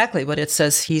quote it exactly, but it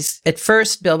says at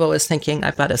first, Bilbo is thinking,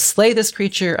 I've got to slay this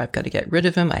creature. I've got to get rid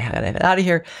of him. I got to get out of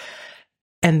here.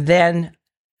 And then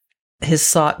his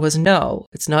thought was, no,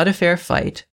 it's not a fair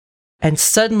fight. And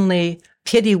suddenly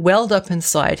pity welled up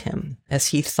inside him as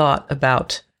he thought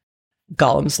about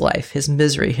Gollum's life, his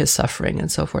misery, his suffering,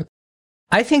 and so forth.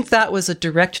 I think that was a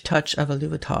direct touch of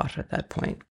Iluvatar at that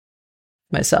point,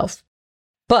 myself.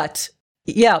 But,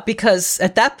 yeah, because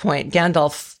at that point,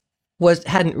 Gandalf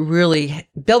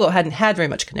Bilbo hadn't had very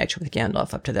much connection with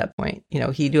Gandalf up to that point.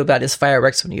 He knew about his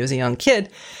fireworks when he was a young kid,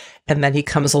 and then he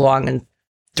comes along and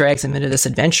drags him into this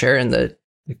adventure, and the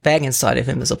Baggins side of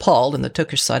him is appalled, and the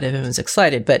Tookish side of him is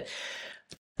excited. But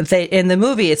in the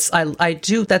movie,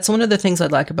 that's one of the things I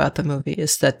like about the movie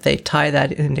is that they tie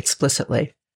that in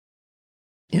explicitly.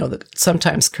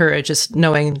 Sometimes courage is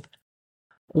knowing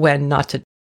when not to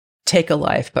take a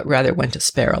life, but rather when to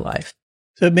spare a life.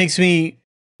 So it makes me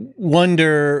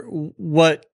wonder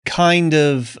what kind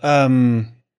of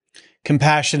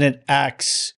compassionate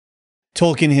acts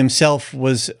Tolkien himself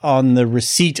was on the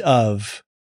receipt of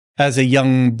as a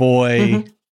young boy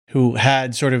who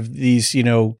had sort of these,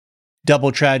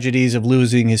 double tragedies of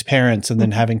losing his parents and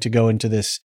then having to go into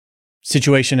this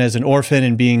situation as an orphan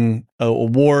and being a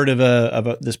ward of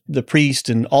the priest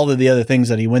and all of the other things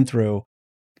that he went through.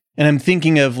 And I'm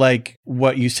thinking of like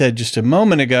what you said just a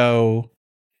moment ago,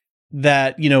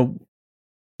 that,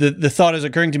 the thought is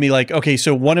occurring to me like, okay,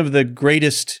 so one of the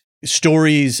greatest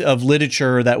stories of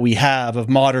literature that we have, of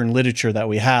modern literature that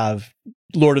we have,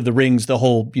 Lord of the Rings, the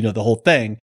whole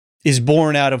thing, is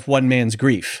born out of one man's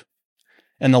grief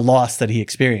and the loss that he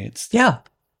experienced. Yeah.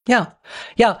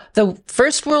 The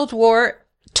First World War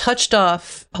touched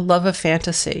off a love of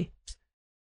fantasy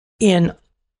in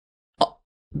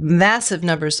massive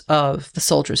numbers of the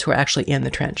soldiers who were actually in the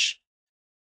trench.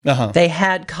 They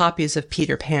had copies of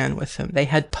Peter Pan with them. They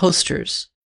had posters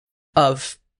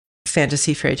of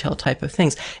fantasy fairy tale type of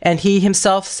things. And he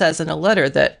himself says in a letter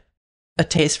that a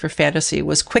taste for fantasy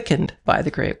was quickened by the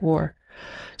Great War.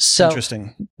 So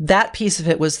interesting. That piece of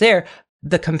it was there.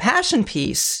 The compassion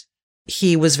piece,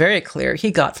 he was very clear,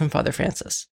 he got from Father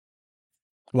Francis.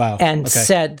 Wow. And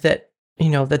said that,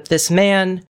 that this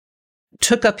man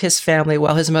took up his family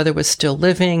while his mother was still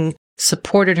living,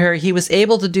 supported her. He was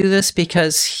able to do this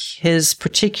because his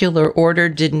particular order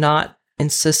did not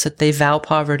insist that they vow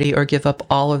poverty or give up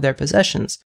all of their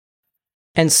possessions.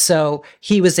 And so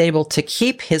he was able to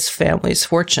keep his family's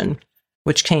fortune,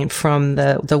 which came from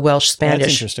the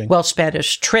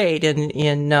Welsh-Spanish trade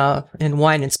in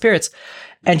wine and spirits.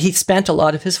 And he spent a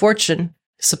lot of his fortune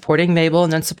supporting Mabel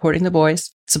and then supporting the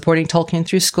boys, supporting Tolkien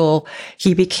through school.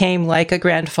 He became like a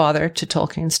grandfather to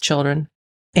Tolkien's children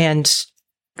and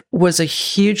was a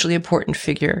hugely important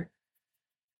figure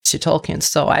to Tolkien.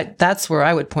 So that's where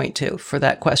I would point to for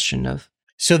that question of.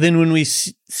 So then when we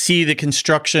see the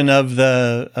construction of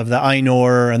the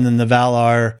Ainur and then the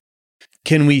Valar,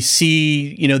 can we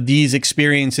see, these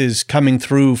experiences coming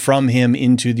through from him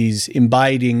into these,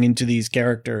 imbibing into these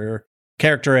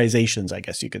characterizations, I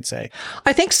guess you could say?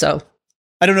 I think so.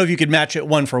 I don't know if you could match it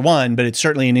one for one, but it's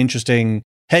certainly an interesting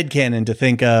headcanon to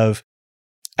think of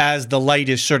as the light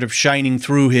is sort of shining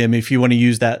through him, if you want to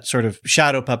use that sort of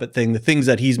shadow puppet thing, the things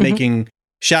that he's making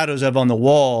shadows of on the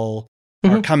wall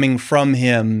are coming from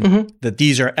him, that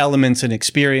these are elements and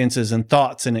experiences and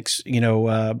thoughts and,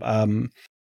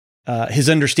 his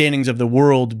understandings of the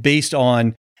world based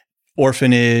on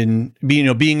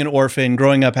being an orphan,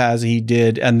 growing up as he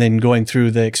did, and then going through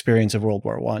the experience of World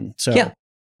War I. So,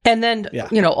 and then,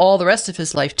 all the rest of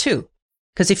his life too.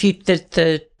 Because if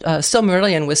the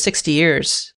Silmarillion was 60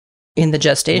 years in the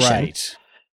gestation.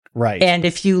 Right. And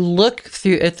if you look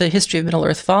through at the History of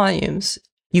Middle-earth volumes,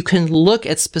 you can look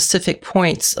at specific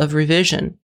points of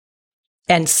revision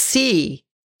and see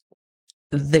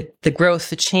the growth,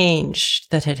 the change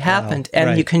that had happened.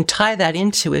 And you can tie that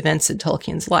into events in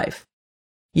Tolkien's life.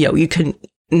 You can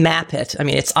map it. I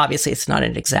mean, it's not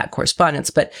an exact correspondence,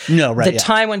 but the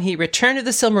time when he returned to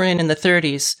the Silmarillion in the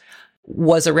 30s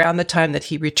was around the time that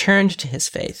he returned to his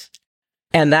faith.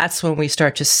 And that's when we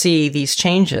start to see these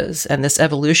changes and this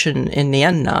evolution in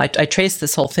Nienna. I traced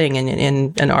this whole thing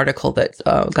in an article that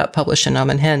got published in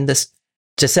Amon Hen this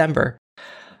December.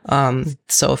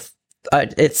 So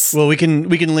it's... Well, we can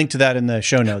link to that in the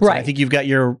show notes. Right. I think you've got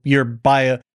your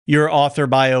bio, your author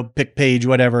bio pick page,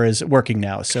 whatever, is working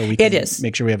now. So we can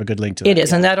make sure we have a good link to that. It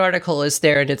is. And that article is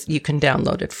there and you can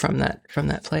download it from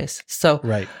that place. So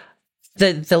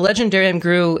the legendarium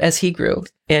grew as he grew,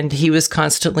 and he was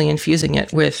constantly infusing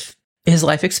it with his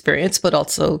life experience, but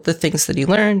also the things that he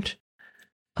learned,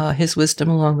 his wisdom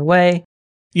along the way.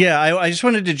 Yeah, I just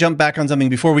wanted to jump back on something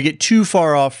before we get too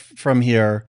far off from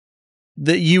here.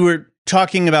 That you were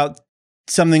talking about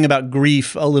something about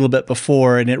grief a little bit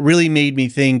before, and it really made me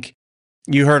think.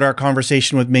 You heard our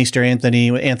conversation with Maester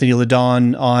Anthony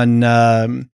Ledon on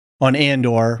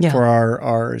Andor for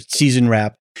our season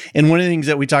wrap. And one of the things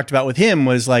that we talked about with him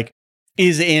was like,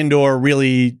 is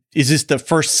this the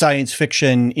first science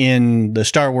fiction in the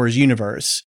Star Wars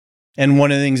universe? And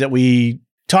one of the things that we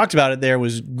talked about it there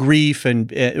was grief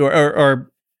and,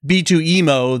 or B2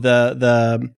 Emo,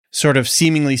 the sort of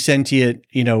seemingly sentient,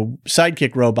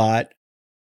 sidekick robot.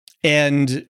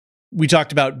 And we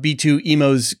talked about B2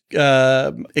 Emo's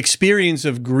experience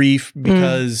of grief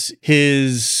because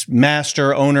his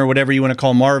master, owner, whatever you want to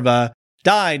call Marva,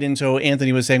 died. And so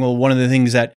Anthony was saying, well, one of the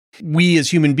things that we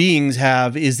as human beings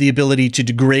have is the ability to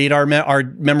degrade our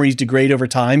memories degrade over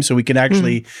time. So we can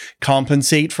actually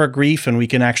compensate for grief, and we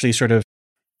can actually sort of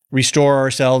restore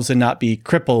ourselves and not be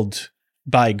crippled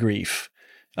by grief.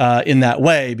 in that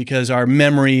way, because our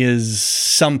memory is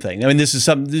something. I mean, this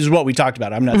is what we talked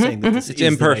about. I'm not saying that it's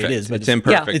imperfect. It is, but it's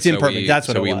imperfect. Yeah. It's imperfect. That's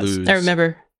what it was. Lose. I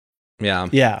remember. Yeah.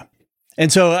 Yeah.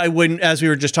 And so as we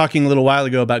were just talking a little while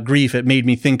ago about grief, it made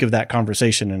me think of that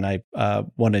conversation, and I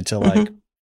wanted to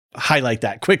highlight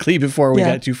that quickly before we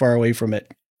got too far away from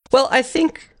it. Well, I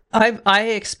think I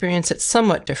experience it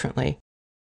somewhat differently.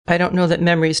 I don't know that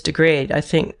memories degrade. I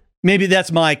think maybe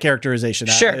that's my characterization.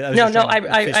 Sure.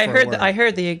 I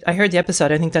heard the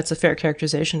episode. I think that's a fair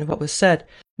characterization of what was said.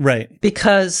 Right.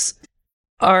 Because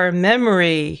our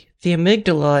memory, the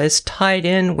amygdala, is tied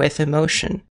in with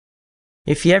emotion.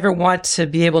 If you ever want to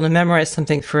be able to memorize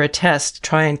something for a test,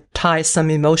 try and tie some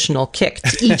emotional kick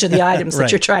to each of the items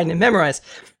that you're trying to memorize.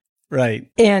 Right.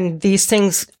 And these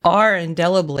things are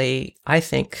indelibly, I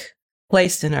think,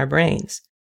 placed in our brains.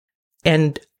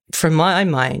 And from my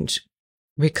mind,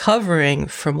 recovering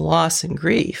from loss and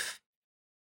grief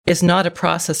is not a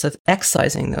process of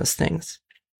excising those things.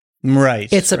 Right.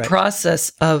 It's a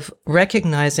process of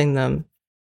recognizing them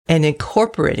and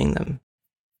incorporating them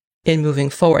in moving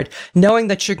forward, knowing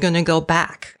that you're going to go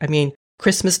back. I mean,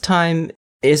 Christmas time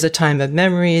is a time of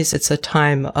memories. It's a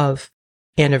time of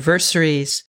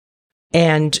anniversaries,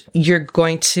 and you're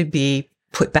going to be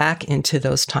put back into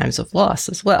those times of loss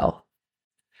as well.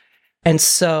 And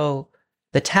so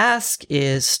the task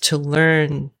is to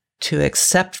learn to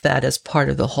accept that as part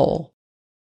of the whole.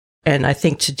 And I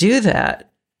think to do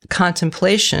that,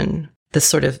 contemplation, the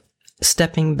sort of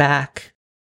stepping back,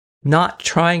 not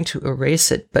trying to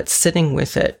erase it, but sitting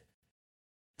with it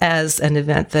as an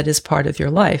event that is part of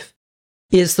your life,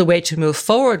 is the way to move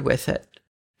forward with it.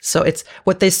 So it's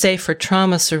what they say for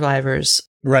trauma survivors.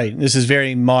 Right. This is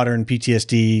very modern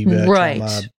PTSD.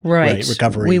 Trauma,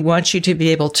 recovery. We want you to be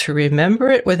able to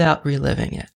remember it without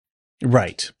reliving it.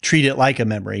 Right. Treat it like a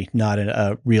memory, not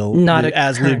a real,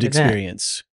 as lived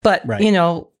experience. But,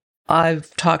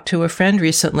 I've talked to a friend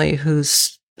recently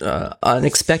who's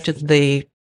unexpectedly,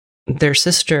 their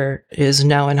sister is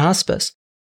now in hospice.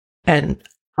 And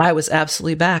I was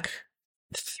absolutely back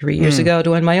 3 years ago to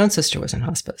when my own sister was in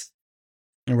hospice.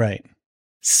 Right.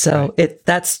 So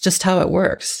that's just how it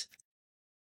works.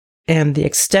 And the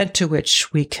extent to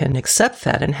which we can accept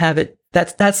that and have it,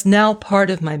 that's now part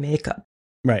of my makeup.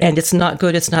 Right. And it's not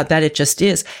good, it's not bad, it just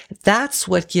is. That's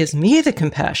what gives me the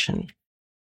compassion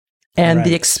and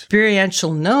the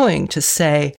experiential knowing to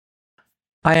say,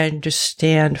 I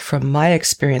understand from my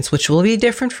experience, which will be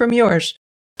different from yours.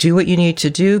 Do what you need to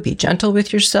do. Be gentle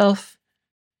with yourself.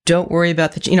 Don't worry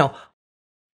about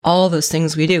all those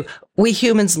things we do. We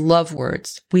humans love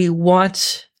words. We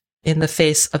want, in the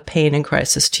face of pain and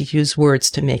crisis, to use words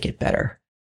to make it better.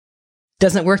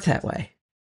 Doesn't work that way.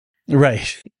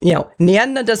 Right.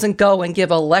 Nienna doesn't go and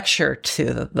give a lecture to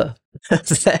the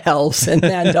elves and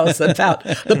Nandos about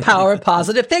the power of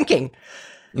positive thinking.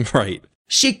 Right.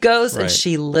 She goes and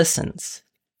she listens.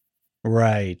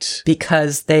 Right.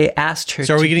 Because they asked her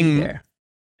to be there.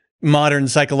 Modern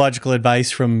psychological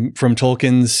advice from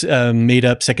Tolkien's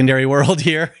made-up secondary world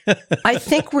here? I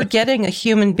think we're getting a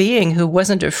human being who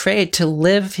wasn't afraid to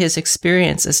live his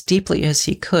experience as deeply as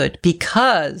he could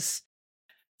because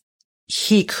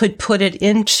he could put it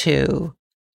into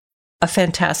a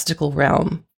fantastical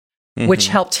realm, which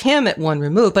helped him at one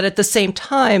remove, but at the same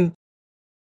time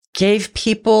gave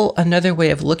people another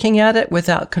way of looking at it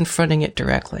without confronting it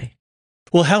directly.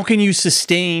 Well, how can you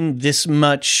sustain this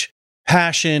much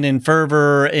passion and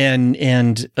fervor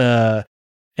and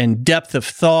depth of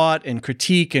thought and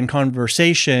critique and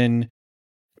conversation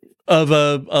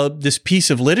of this piece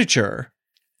of literature,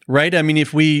 right? I mean,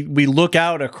 if we look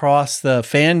out across the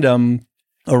fandom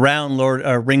around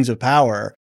Rings of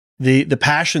Power, the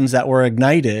passions that were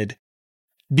ignited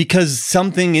because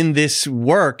something in this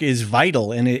work is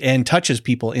vital and touches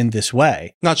people in this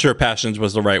way. Not sure passions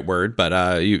was the right word,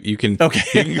 but you can.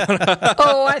 Okay.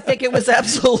 Oh, I think it was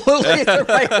absolutely the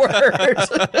right word.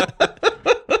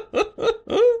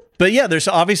 But yeah, there's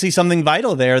obviously something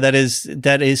vital there that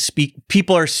is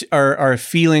people are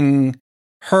feeling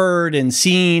heard and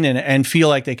seen and feel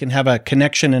like they can have a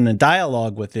connection and a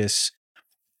dialogue with these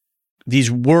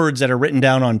words that are written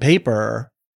down on paper,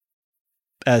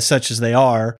 as such as they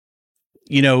are.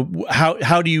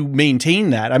 How do you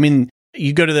maintain that? I mean,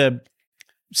 you go to the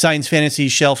science fantasy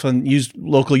shelf and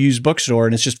local used bookstore,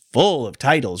 and it's just full of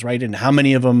titles, right? And how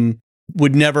many of them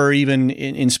would never even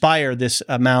inspire this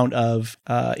amount of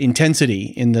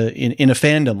intensity in a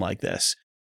fandom like this?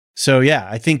 So yeah,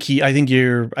 I think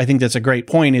that's a great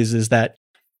point. Is that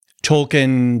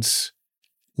Tolkien's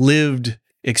lived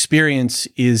experience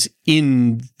is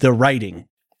in the writing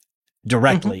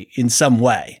directly in some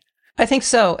way. I think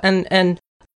so. And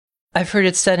I've heard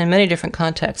it said in many different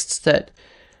contexts that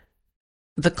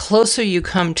the closer you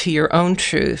come to your own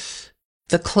truth,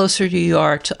 the closer you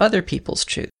are to other people's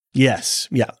truth. Yes.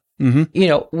 Yeah.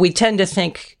 Mm-hmm. We tend to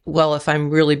think, well, if I'm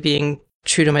really being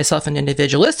true to myself and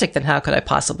individualistic, then how could I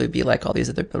possibly be like all these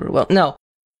other people? Well, no,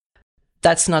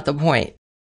 that's not the point.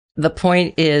 The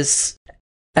point is,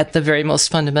 at the very most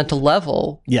fundamental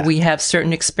level, we have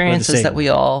certain experiences that we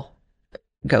all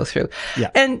go through.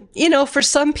 Yeah. And, for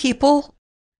some people,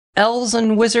 elves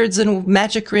and wizards and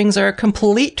magic rings are a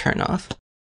complete turnoff,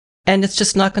 and it's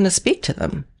just not going to speak to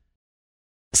them.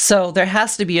 So there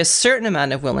has to be a certain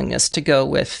amount of willingness to go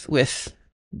with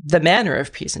the manner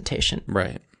of presentation.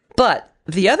 Right. But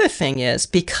the other thing is,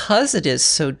 because it is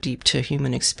so deep to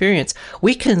human experience,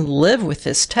 we can live with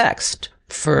this text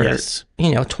for,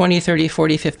 20, 30,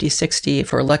 40, 50, 60,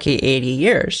 if we're lucky, 80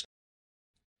 years.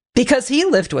 Because he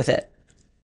lived with it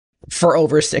for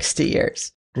over 60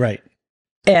 years. Right.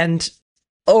 And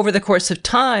over the course of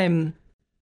time,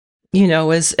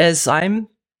 as I'm,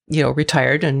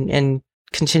 retired and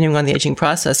continuing on the aging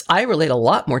process, I relate a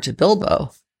lot more to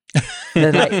Bilbo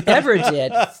than I ever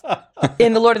did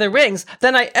in The Lord of the Rings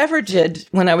than I ever did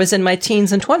when I was in my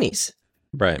teens and 20s.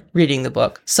 Right. Reading the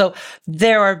book. So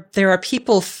there are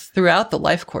people throughout the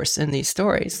life course in these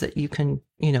stories that you can,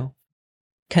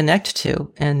 connect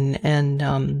to.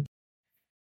 And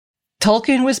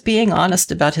Tolkien was being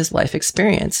honest about his life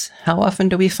experience. How often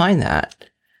do we find that?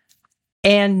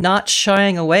 And not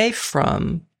shying away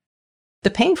from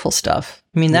the painful stuff.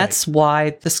 I mean, that's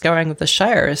why the Scouring of the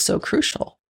Shire is so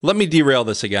crucial. Let me derail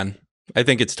this again. I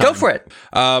think it's time. Go for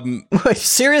it.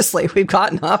 Seriously, we've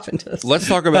gotten off into this. Let's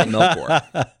talk about Melkor.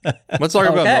 Let's talk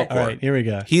about Melkor. All right, here we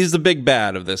go. He's the big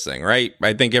bad of this thing, right?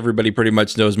 I think everybody pretty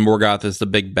much knows Morgoth is the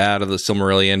big bad of the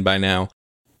Silmarillion by now.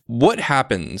 What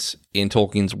happens in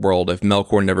Tolkien's world if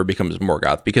Melkor never becomes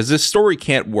Morgoth? Because this story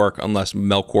can't work unless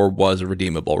Melkor was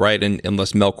redeemable, right? And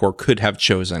unless Melkor could have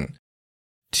chosen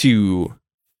to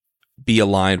be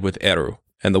aligned with Eru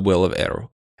and the will of Eru.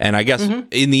 And I guess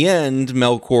in the end,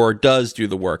 Melkor does do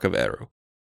the work of Eru.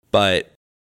 But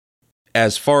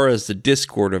as far as the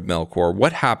discord of Melkor,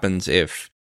 what happens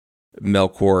if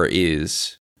Melkor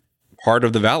is part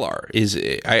of the Valar?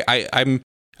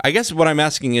 I guess what I'm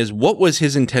asking is, what was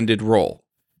his intended role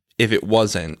if it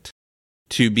wasn't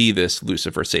to be this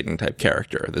Lucifer Satan type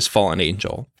character, this fallen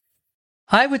angel?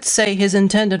 I would say his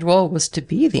intended role was to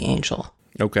be the angel.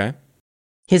 Okay.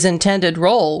 His intended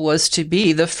role was to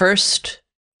be the first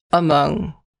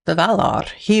among the Valar.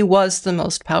 He was the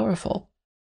most powerful.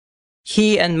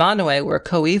 He and Manwë were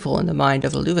coeval in the mind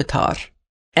of Ilúvatar.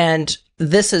 And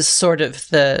this is sort of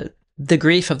the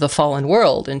grief of the fallen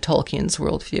world in Tolkien's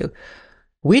worldview.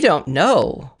 We don't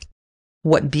know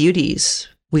what beauties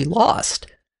we lost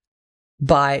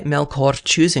by Melkor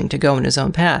choosing to go in his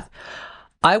own path.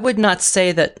 I would not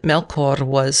say that Melkor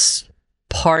was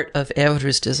part of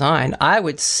Eru's design. I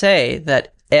would say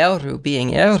that Eru,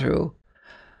 being Eru,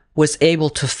 was able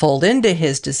to fold into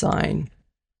his design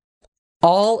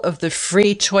all of the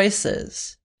free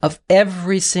choices of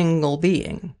every single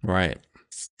being. Right.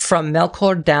 From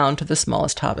Melkor down to the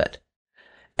smallest hobbit.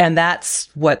 And that's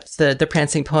what the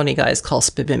Prancing Pony guys call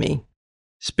Spibimi.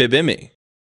 Spibimi.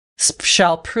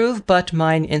 Shall prove but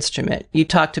mine instrument. You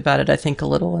talked about it, I think, a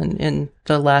little in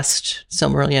the last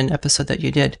Silmarillion episode that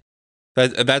you did.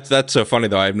 That's so funny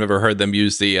though. I've never heard them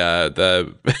use the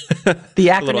the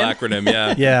acronym. Little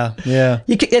acronym. Yeah, yeah.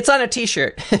 It's on a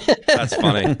T-shirt. That's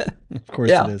funny. Of course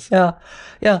it is.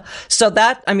 Yeah. So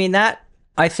that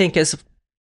I think is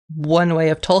one way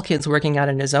of Tolkien's working out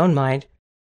in his own mind.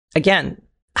 Again,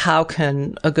 how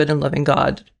can a good and loving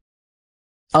God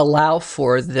allow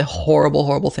for the horrible,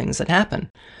 horrible things that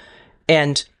happen?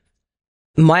 And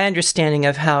my understanding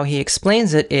of how he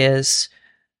explains it is,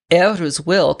 Eru's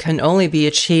will can only be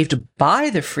achieved by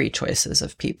the free choices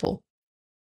of people.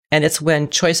 And it's when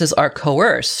choices are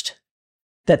coerced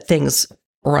that things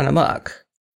run amok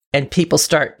and people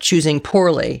start choosing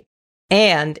poorly.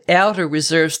 And Eru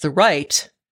reserves the right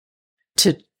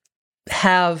to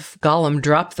have Gollum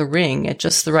drop the ring at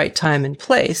just the right time and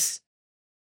place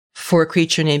for a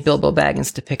creature named Bilbo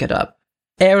Baggins to pick it up.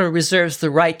 Eru reserves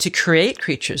the right to create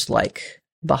creatures like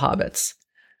the hobbits.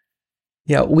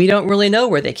 We don't really know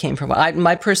where they came from.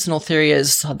 My personal theory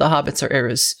is the hobbits are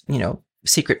Eru's,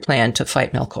 secret plan to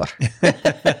fight Melkor.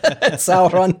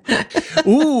 Sauron.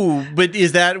 Ooh, but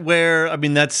is that where,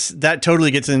 that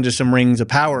totally gets into some Rings of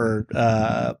Power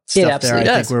stuff there, I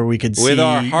think, where we could see. With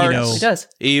our hearts, it does.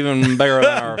 Even bigger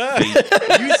than our feet.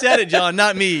 You said it, John,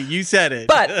 not me. You said it.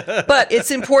 But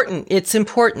it's important. It's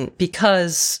important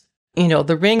because,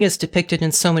 the ring is depicted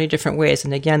in so many different ways.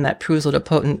 And again, that proves what a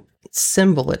potent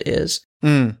symbol it is.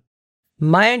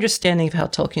 My understanding of how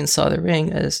Tolkien saw the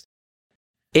ring is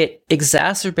it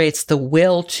exacerbates the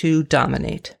will to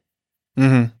dominate.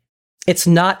 It's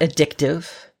not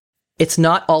addictive. It's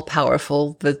not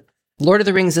all-powerful. The Lord of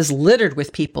the Rings is littered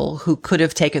with people who could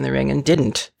have taken the ring and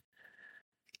didn't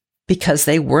because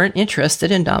they weren't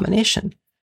interested in domination.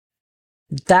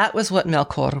 That was what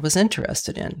Melkor was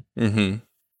interested in.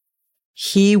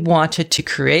 He wanted to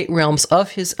create realms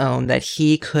of his own that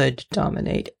he could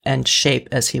dominate and shape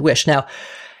as he wished. Now,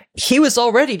 he was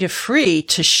already free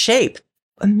to shape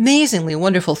amazingly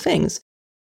wonderful things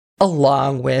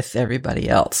along with everybody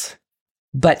else.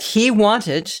 But he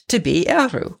wanted to be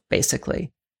Eru,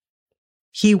 basically.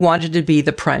 He wanted to be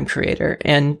the prime creator.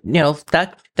 And,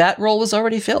 that role was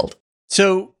already filled.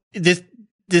 So this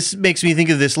makes me think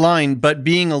of this line, but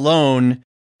being alone,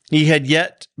 he had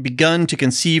yet begun to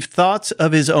conceive thoughts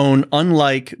of his own,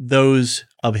 unlike those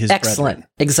of his brethren.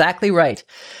 Exactly right.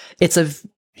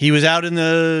 He was out in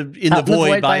the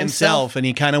void by himself, and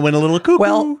he kind of went a little cuckoo.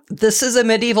 Well, this is a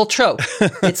medieval trope.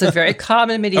 It's a very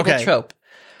common medieval trope.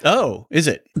 Oh, is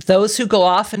it? Those who go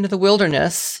off into the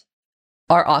wilderness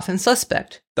are often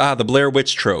suspect. The Blair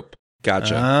Witch trope.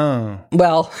 Gotcha. Oh.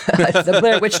 Well, the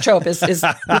Blair Witch trope is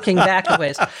looking back a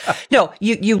ways. No,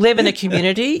 you live in a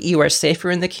community. You are safer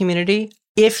in the community.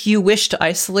 If you wish to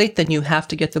isolate, then you have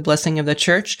to get the blessing of the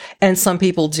church. And some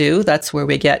people do. That's where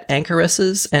we get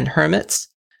anchoresses and hermits.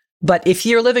 But if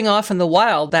you're living off in the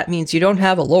wild, that means you don't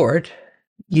have a lord.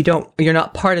 You're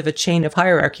not part of a chain of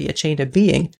hierarchy, a chain of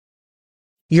being.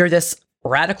 You're this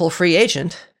radical free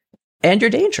agent, and you're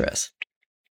dangerous.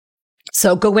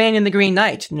 So Gawain and the Green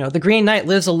Knight, the Green Knight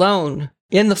lives alone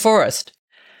in the forest,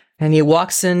 and he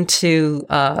walks into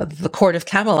the court of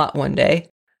Camelot one day,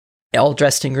 all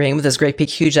dressed in green with his great big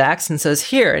huge axe, and says,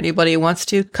 "Here, anybody who wants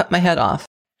to cut my head off."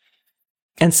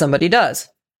 And somebody does.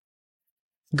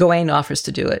 Gawain offers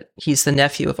to do it. He's the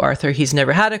nephew of Arthur. He's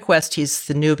never had a quest. He's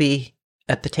the newbie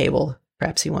at the table.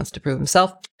 Perhaps he wants to prove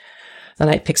himself. The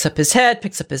knight picks up his head,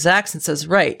 picks up his axe, and says,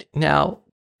 "Right, now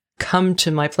come to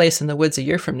my place in the woods a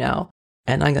year from now,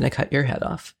 and I'm going to cut your head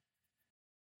off."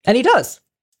 And he does.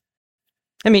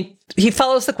 I mean, he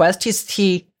follows the quest.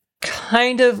 He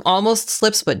kind of almost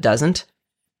slips, but doesn't.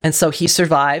 And so he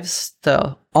survives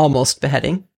the almost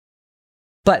beheading.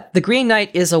 But the Green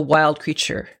Knight is a wild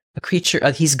creature.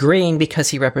 He's green because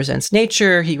he represents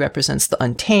nature. He represents the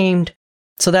untamed.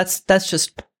 So that's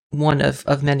just one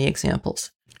of many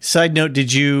examples. Side note,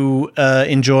 did you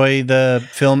enjoy the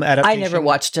film adaptation? I never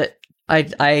watched it.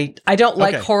 I don't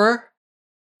like horror.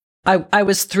 I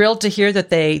was thrilled to hear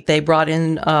that they brought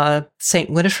in Saint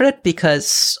Winifred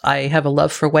because I have a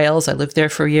love for Wales. I lived there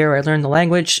for a year. I learned the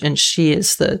language, and she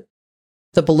is the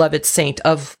beloved saint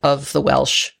of the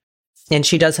Welsh. And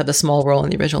she does have a small role in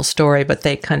the original story, but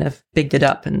they kind of bigged it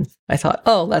up, and I thought,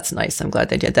 oh, that's nice. I'm glad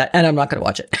they did that, and I'm not going to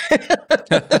watch it.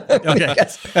 Okay.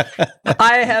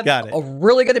 I have a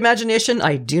really good imagination.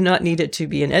 I do not need it to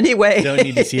be in any way don't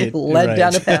need to see it led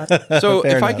down a path. So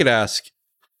if I could ask,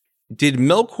 did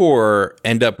Melkor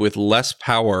end up with less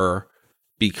power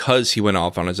because he went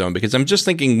off on his own? Because I'm just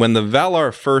thinking when the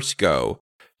Valar first go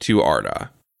to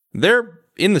Arda, they're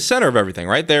in the center of everything,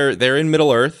 right? They're in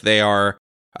Middle Earth. They are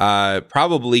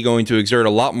probably going to exert a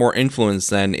lot more influence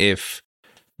than if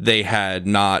they had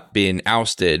not been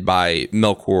ousted by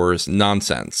Melkor's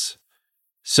nonsense.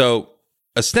 So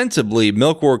ostensibly,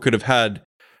 Melkor could have had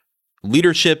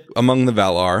leadership among the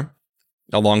Valar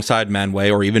alongside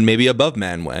Manwë, or even maybe above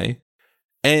Manwë,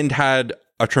 and had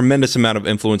a tremendous amount of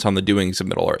influence on the doings of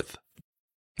Middle Earth.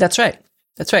 That's right.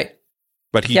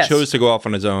 But he chose to go off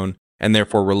on his own and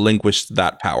therefore relinquished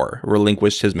that power,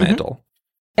 relinquished his mantle.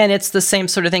 And it's the same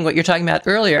sort of thing what you're talking about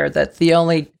earlier, that the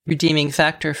only redeeming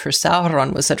factor for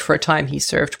Sauron was that for a time he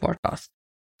served Morgoth.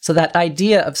 So that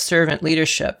idea of servant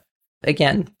leadership,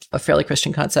 again, a fairly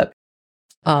Christian concept,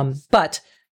 but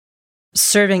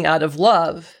serving out of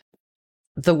love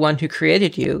the one who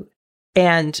created you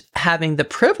and having the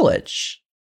privilege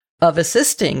of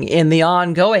assisting in the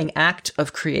ongoing act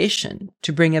of creation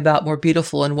to bring about more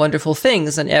beautiful and wonderful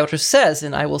things. And Eru says,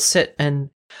 and I will sit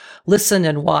and listen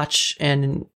and watch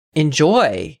and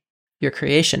enjoy your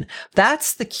creation.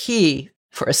 That's the key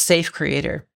for a safe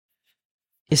creator,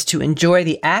 is to enjoy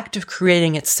the act of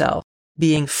creating itself,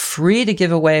 being free to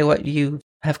give away what you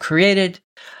have created,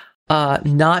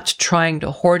 not trying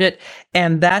to hoard it.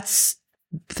 And that's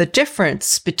the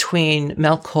difference between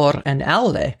Melkor and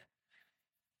Aule,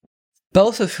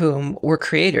 both of whom were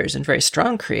creators and very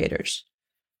strong creators.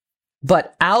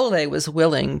 But Aule was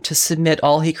willing to submit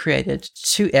all he created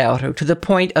to Eru, to the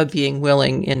point of being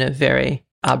willing in a very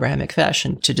Abrahamic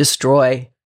fashion to destroy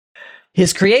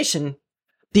his creation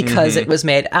because it was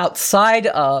made outside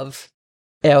of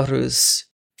Eru's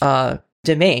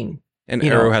domain. And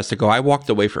Eru has to go, I walked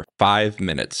away for 5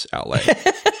 minutes, Outlet.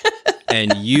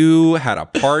 And you had a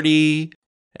party,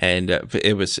 and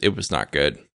it was not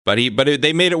good. But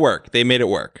they made it work. They made it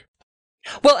work.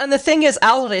 Well, and the thing is,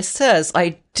 Aure says,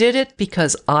 I did it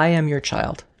because I am your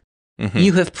child. Mm-hmm.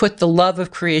 You have put the love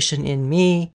of creation in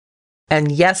me.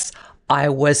 And yes, I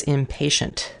was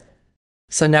impatient.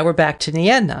 So now we're back to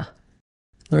Nienna,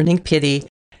 learning pity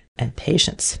and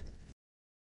patience.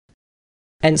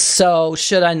 And so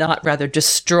should I not rather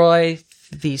destroy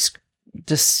this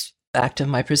act of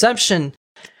my presumption?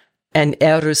 And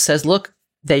Eru says, look,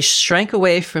 they shrank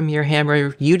away from your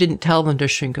hammer. You didn't tell them to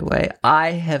shrink away.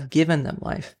 I have given them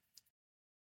life.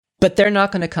 But they're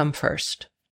not going to come first.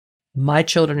 My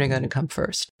children are going to come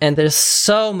first. And there's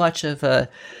so much of an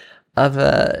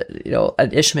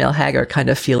Ishmael Hagar kind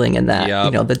of feeling in that,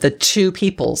 the two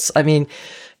peoples. I mean,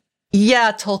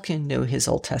 yeah, Tolkien knew his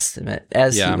Old Testament,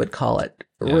 as he would call it,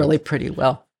 really pretty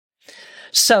well.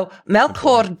 So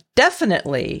Melkor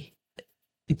definitely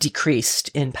decreased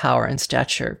in power and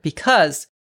stature because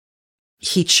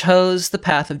he chose the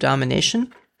path of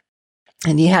domination,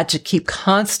 and he had to keep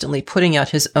constantly putting out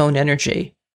his own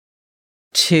energy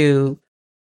to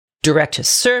direct his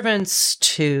servants,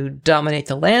 to dominate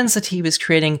the lands that he was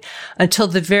creating, until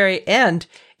the very end.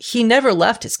 He never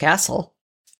left his castle.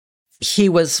 He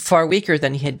was far weaker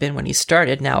than he had been when he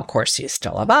started. Now, of course, he's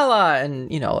still a Vala,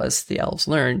 and, as the elves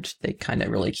learned, they kind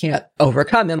of really can't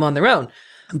overcome him on their own.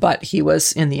 But he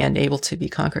was, in the end, able to be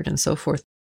conquered and so forth.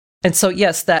 And so,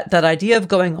 yes, that idea of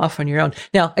going off on your own.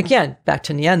 Now, again, back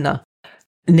to Nienna.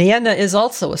 Nienna is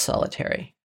also a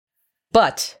solitary,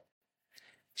 but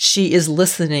she is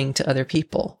listening to other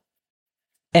people.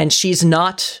 And she's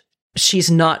not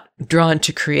drawn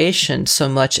to creation so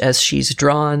much as she's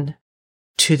drawn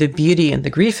to the beauty and the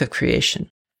grief of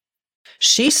creation.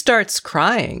 She starts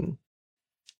crying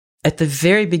at the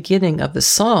very beginning of the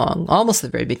song, almost the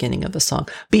very beginning of the song,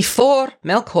 before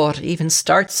Melkor even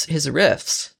starts his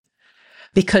riffs,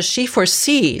 because she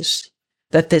foresees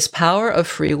that this power of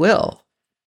free will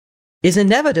is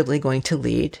inevitably going to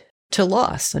lead to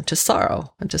loss and to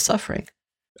sorrow and to suffering.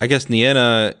 I guess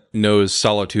Nienna knows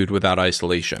solitude without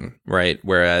isolation, right?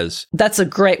 Whereas that's a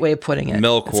great way of putting it.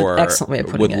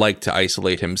 Melkor would like to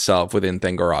isolate himself within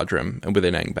Thangorodrim and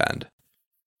within Angband.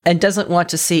 And doesn't want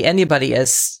to see anybody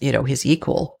as, his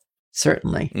equal,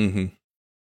 certainly. Mm-hmm.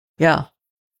 Yeah.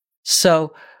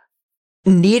 So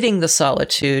needing the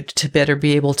solitude to better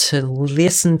be able to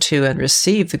listen to and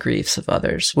receive the griefs of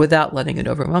others without letting it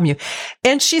overwhelm you.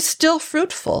 And she's still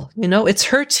fruitful. It's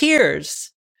her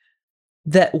tears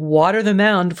that water the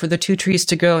mound for the two trees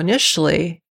to grow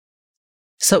initially.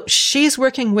 So she's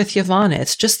working with Yavanna.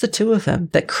 It's just the two of them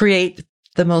that create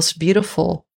the most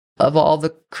beautiful of all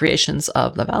the creations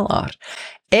of the Valar.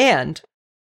 And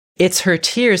it's her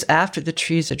tears after the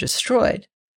trees are destroyed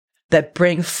that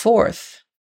bring forth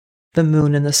the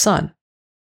moon and the sun.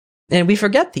 And we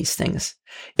forget these things.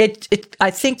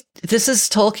 I think this is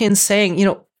Tolkien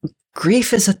saying,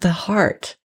 grief is at the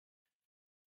heart.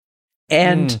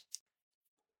 And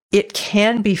it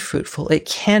can be fruitful. It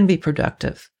can be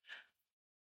productive.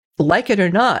 Like it or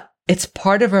not, it's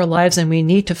part of our lives, and we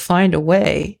need to find a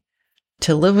way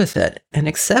to live with it and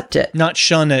accept it. Not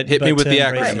shun it. Hit me with the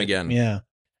acronym again. Yeah.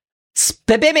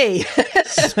 Spibimi.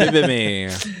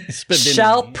 Spibimi.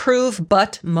 Shall prove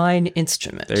but mine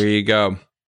instrument. There you go.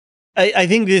 I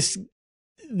think this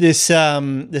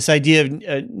idea of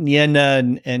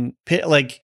Nienna and Pit,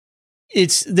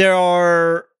 there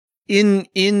are in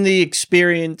the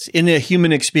experience, in a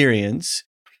human experience,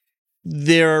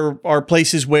 there are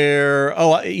places where,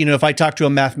 if I talk to a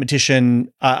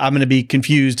mathematician, I'm going to be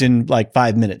confused in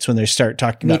 5 minutes when they start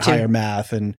talking about higher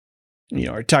math, and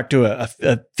or talk to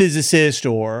a physicist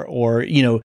or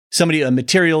somebody, a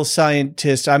materials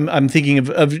scientist. I'm thinking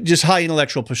of just high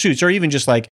intellectual pursuits, or even just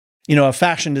a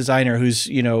fashion designer who's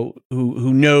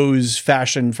who knows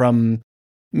fashion from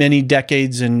many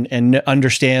decades and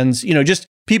understands. Just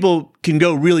people can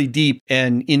go really deep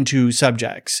and into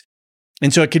subjects.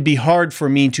 And so it could be hard for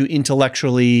me to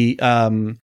intellectually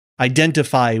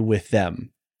identify with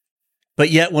them. But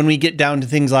yet when we get down to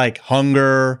things like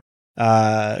hunger,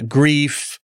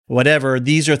 grief, whatever,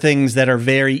 these are things that are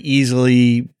very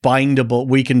easily bindable.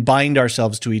 We can bind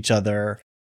ourselves to each other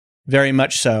very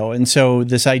much so. And so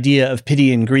this idea of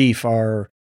pity and grief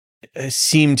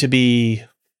seem to be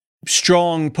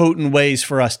strong, potent ways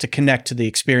for us to connect to the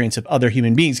experience of other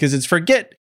human beings. Because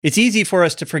it's easy for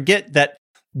us to forget that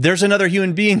there's another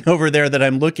human being over there that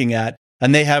I'm looking at.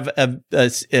 and they have a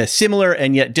similar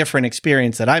and yet different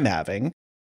experience that I'm having.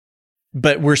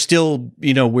 But we're still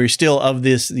of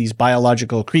these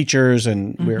biological creatures,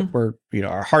 and we're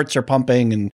our hearts are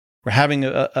pumping, and we're having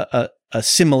a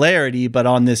similarity, but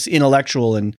on this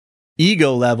intellectual and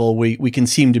ego level, we can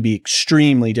seem to be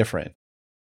extremely different.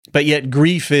 But yet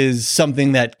grief is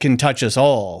something that can touch us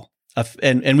all.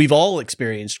 And we've all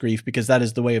experienced grief because that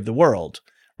is the way of the world,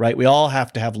 right? We all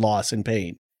have to have loss and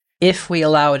pain. If we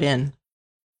allow it in.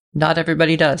 Not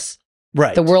everybody does.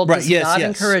 Right. The world does not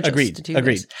encourage us to do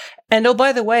this. And oh,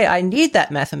 by the way, I need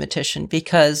that mathematician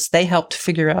because they helped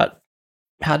figure out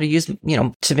how to use,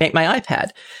 to make my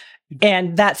iPad.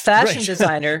 And that fashion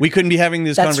designer. We couldn't be having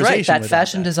this conversation. That's right. That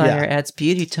fashion designer adds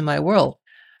beauty to my world.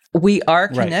 We are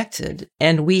connected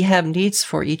and we have needs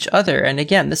for each other. And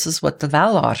again, this is what the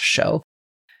Valar show.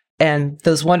 And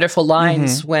those wonderful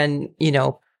lines when,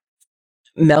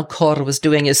 Melkor was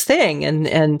doing his thing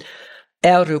and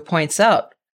Eru points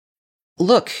out,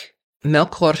 look,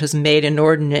 Melkor has made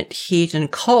inordinate heat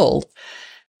and cold.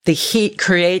 The heat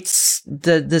creates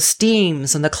the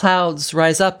steams and the clouds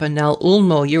rise up. And now,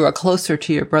 Ulmo, you are closer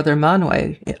to your brother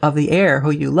Manwe of the air, who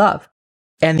you love.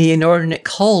 And the inordinate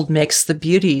cold makes the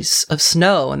beauties of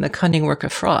snow and the cunning work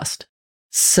of frost.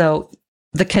 So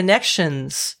the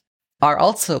connections are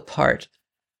also part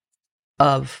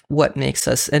of what makes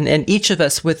us, and each of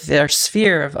us with their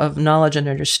sphere of knowledge and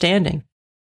understanding,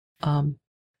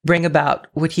 bring about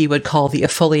what he would call the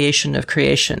affiliation of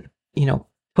creation,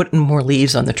 putting more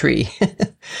leaves on the tree,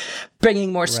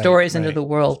 bringing more stories into the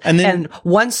world. And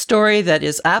one story that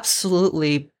is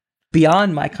absolutely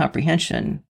beyond my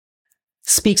comprehension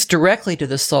speaks directly to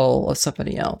the soul of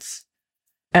somebody else.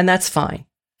 And that's fine,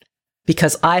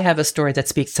 because I have a story that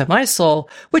speaks to my soul,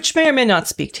 which may or may not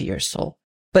speak to your soul.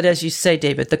 But as you say,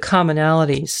 David, the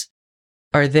commonalities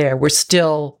are there. We're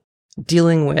still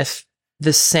dealing with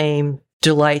the same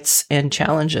delights and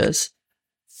challenges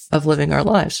of living our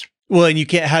lives. Well, and you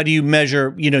can't, how do you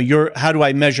measure, how do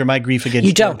I measure my grief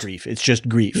against your grief? It's just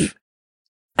grief.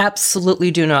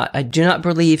 Absolutely do not. I do not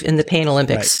believe in the pain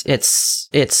Olympics. Right.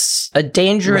 It's a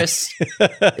dangerous,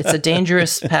 it's a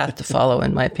dangerous path to follow,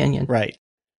 in my opinion. Right.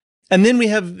 And then we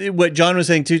have what John was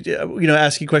saying too,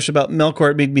 asking a question about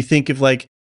Melkor. It made me think of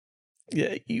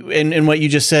and what you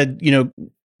just said,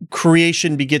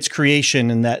 creation begets creation,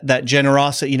 and that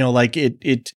generosity,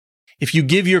 if you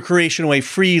give your creation away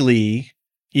freely,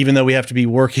 even though we have to be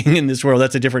working in this world,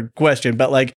 that's a different question.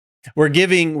 But we're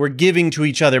giving to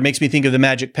each other. It makes me think of the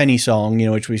Magic Penny song,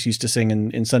 which we used to sing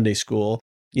in Sunday school.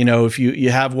 If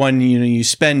you have one, you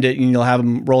spend it and you'll have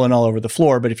them rolling all over the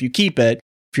floor. But if you keep it,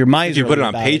 if you're miserly, if you put it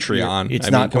on Patreon,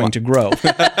 it's not going to grow.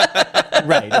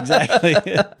 Right, exactly.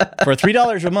 For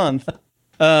 $3 a month.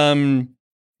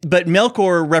 But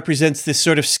Melkor represents this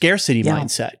sort of scarcity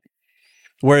mindset,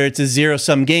 where it's a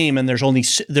zero-sum game, and there's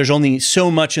only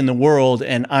so much in the world,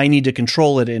 and I need to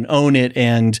control it and own it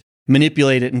and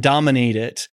manipulate it and dominate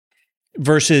it,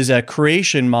 versus a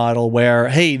creation model where,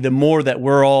 hey, the more that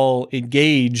we're all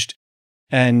engaged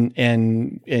and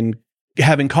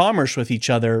having commerce with each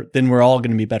other, then we're all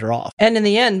going to be better off. And in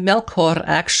the end,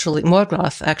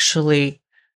 Morgoth actually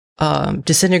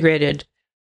disintegrated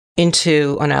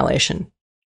into annihilation,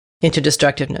 into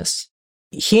destructiveness.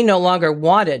 He no longer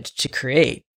wanted to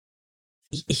create.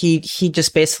 He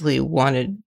just basically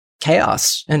wanted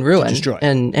chaos and ruin,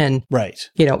 and right.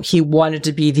 He wanted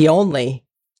to be the only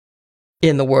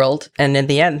in the world, and in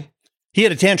the end, he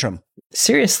had a tantrum.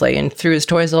 Seriously, and threw his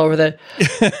toys all over the.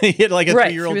 He had like a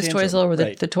 3-year-old. Threw his tantrum. toys all over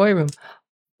the toy room.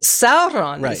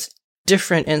 Sauron is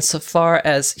different insofar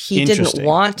as he didn't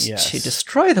want to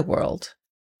destroy the world,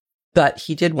 but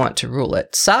he did want to rule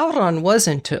it. Sauron was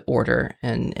into order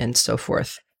and so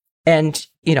forth, and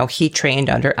he trained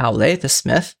under Aule the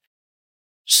smith.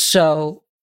 So,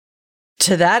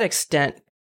 to that extent,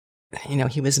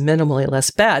 he was minimally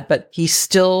less bad, but he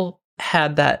still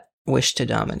had that wish to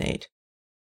dominate.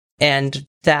 And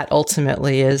that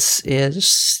ultimately is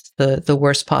the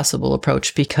worst possible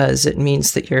approach, because it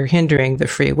means that you're hindering the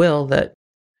free will that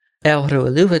Eru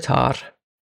Ilúvatar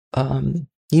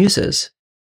uses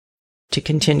to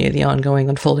continue the ongoing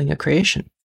unfolding of creation.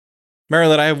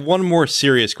 Marilyn, I have one more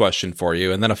serious question for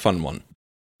you, and then a fun one.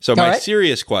 So my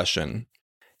serious question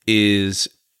is,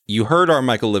 you heard our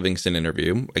Michael Livingston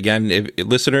interview. Again,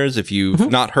 listeners, if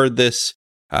you've not heard this,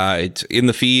 it's in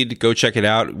the feed. Go check it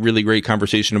out. Really great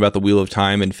conversation about the Wheel of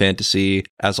Time and fantasy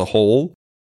as a whole.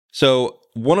 So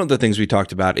one of the things we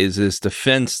talked about is this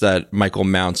defense that Michael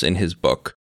mounts in his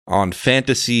book on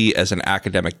fantasy as an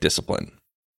academic discipline.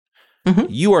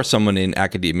 You are someone in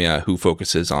academia who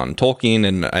focuses on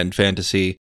Tolkien and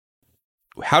fantasy.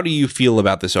 How do you feel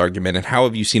about this argument, and how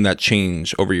have you seen that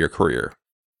change over your career?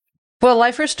 Well,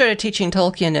 I first started teaching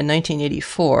Tolkien in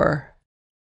 1984,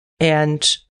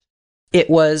 and it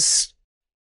was,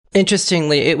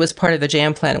 interestingly, it was part of a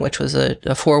jam plan, which was a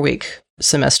 4-week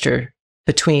semester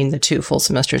between the 2 full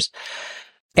semesters.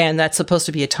 And that's supposed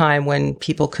to be a time when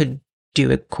people could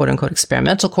do quote-unquote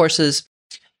experimental courses.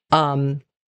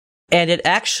 And it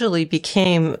actually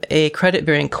became a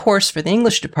credit-bearing course for the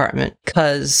English department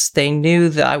because they knew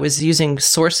that I was using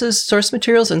source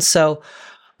materials. And so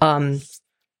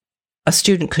a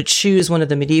student could choose one of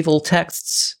the medieval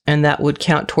texts, and that would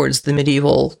count towards the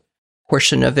medieval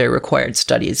portion of their required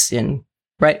studies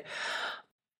right?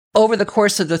 Over the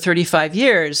course of the 35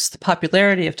 years, the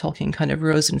popularity of Tolkien kind of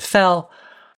rose and fell.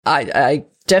 I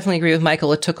definitely agree with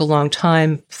Michael. It took a long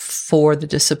time for the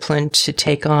discipline to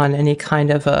take on any kind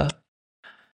of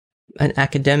an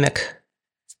academic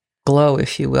glow,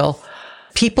 if you will.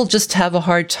 People just have a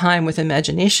hard time with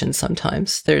imagination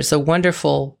sometimes. There's a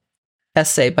wonderful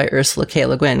essay by Ursula K.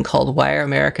 Le Guin called Why Are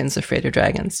Americans Afraid of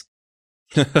Dragons?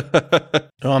 Oh,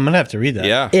 I'm going to have to read that.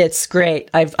 Yeah. It's great.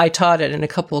 I taught it in a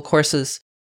couple of courses.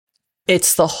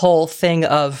 It's the whole thing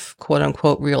of quote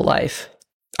unquote real life.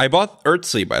 I bought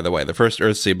Earthsea, by the way, the first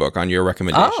Earthsea book on your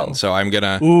recommendation. Oh. So I'm going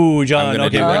to... Ooh, John,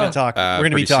 okay, we're going to talk. We're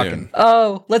going to be talking. Soon.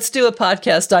 Oh, let's do a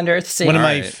podcast on Earthsea. One of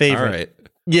my favorite. All right.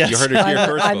 Yes. You heard it here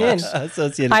first, I'm in.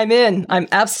 Associated. I'm in. I'm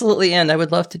absolutely in. I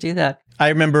would love to do that. I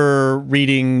remember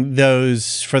reading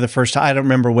those for the first time. I don't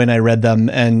remember when I read them,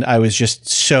 and I was just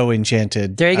so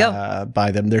enchanted. There you go.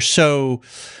 By them. They're so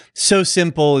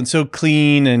simple and so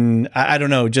clean, and I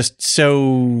don't know, just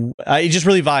so I just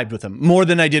really vibed with them more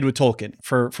than I did with Tolkien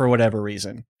for whatever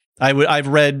reason. I've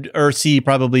read Earthsea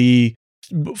probably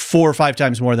 4 or 5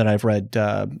 times more than I've read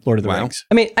Lord of the Rings.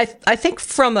 I mean, I think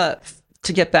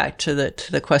to get back to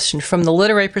the question, from the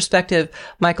literary perspective,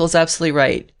 Michael's absolutely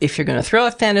right. If you're going to throw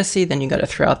out fantasy, then you got to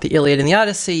throw out the Iliad and the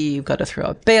Odyssey. You've got to throw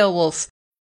out Beowulf.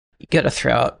 You got to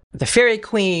throw out the Fairy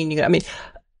Queen.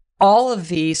 All of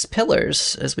these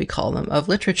pillars, as we call them, of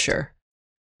literature,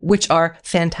 which are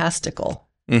fantastical.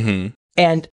 Mm-hmm.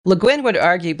 And Le Guin would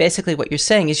argue basically what you're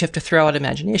saying is you have to throw out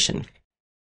imagination.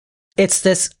 It's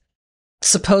this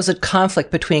supposed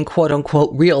conflict between quote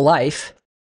unquote real life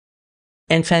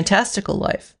and fantastical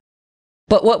life.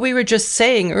 But what we were just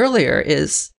saying earlier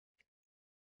is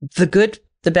the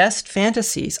best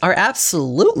fantasies are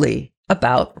absolutely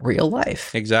about real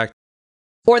life. Exactly.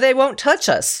 Or they won't touch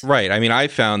us. Right. I mean, I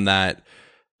found that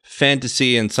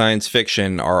fantasy and science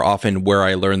fiction are often where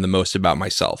I learn the most about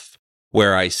myself,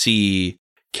 where I see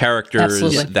characters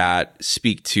Absolutely. that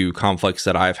speak to conflicts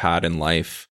that I've had in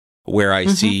life, where I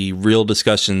see real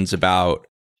discussions about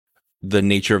the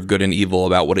nature of good and evil,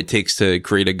 about what it takes to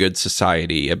create a good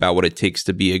society, about what it takes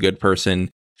to be a good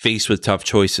person faced with tough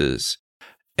choices.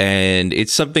 And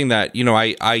it's something that,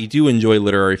 I do enjoy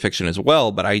literary fiction as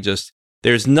well, but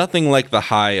there's nothing like the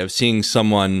high of seeing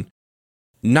someone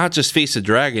not just face a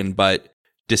dragon, but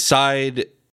decide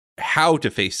how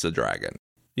to face the dragon.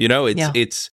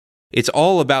 It's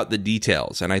all about the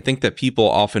details. And I think that people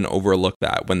often overlook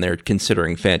that when they're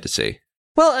considering fantasy.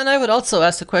 Well, and I would also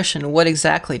ask the question, what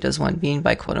exactly does one mean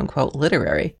by quote unquote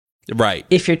literary? Right.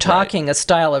 If you're talking a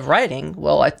style of writing,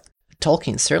 well,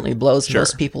 Tolkien certainly blows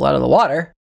most people out of the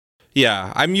water.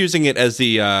 Yeah, I'm using it as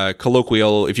the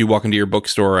colloquial, if you walk into your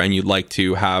bookstore and you'd like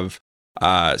to have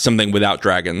something without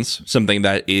dragons, something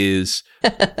that is,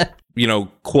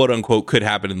 quote unquote, could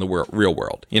happen in the real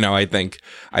world. I think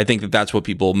that that's what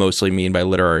people mostly mean by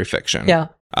literary fiction. Yeah,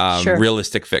 sure.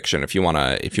 Realistic fiction, if you want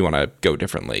to go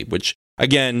differently, which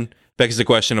again begs the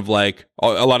question of like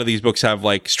a lot of these books have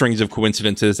like strings of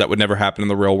coincidences that would never happen in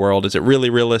the real world. Is it really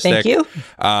realistic? Thank you.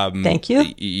 Thank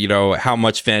you. How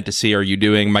much fantasy are you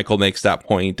doing? Michael makes that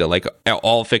point that like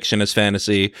all fiction is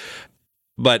fantasy,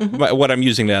 but what I'm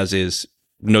using it as is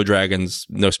no dragons,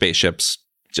 no spaceships,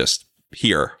 just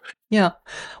here. Yeah.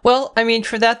 Well, I mean,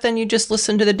 for that, then you just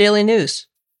listen to the daily news.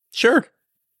 Sure.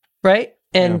 Right?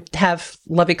 And have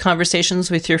lovely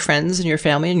conversations with your friends and your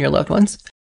family and your loved ones.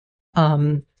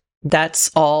 That's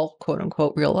all quote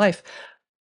unquote real life.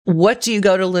 What do you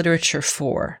go to literature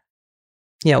for?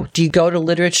 Do you go to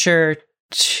literature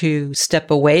to step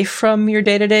away from your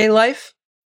day-to-day life?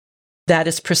 That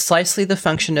is precisely the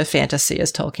function of fantasy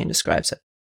as Tolkien describes it.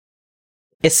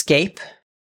 Escape,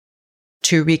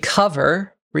 to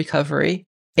recovery,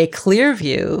 a clear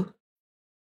view,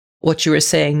 what you were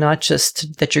saying, not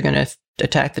just that you're going to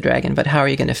attack the dragon, but how are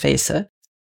you going to face it?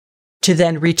 To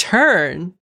then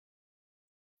return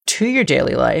to your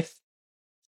daily life,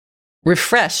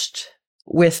 refreshed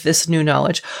with this new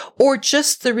knowledge, or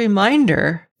just the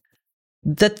reminder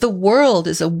that the world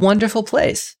is a wonderful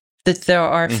place, that there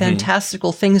are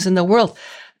fantastical things in the world.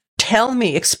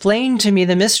 Explain to me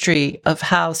the mystery of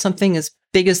how something as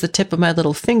big as the tip of my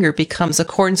little finger becomes a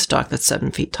cornstalk that's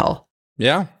 7 feet tall.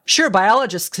 Yeah. Sure,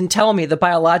 biologists can tell me the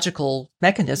biological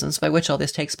mechanisms by which all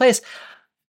this takes place.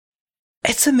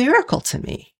 It's a miracle to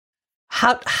me.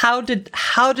 How did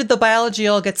the biology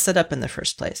all get set up in the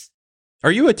first place?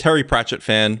 Are you a Terry Pratchett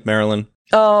fan, Marilyn?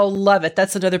 Oh, love it.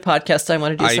 That's another podcast I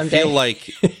want to do someday. I feel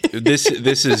like this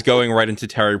is going right into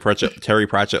Terry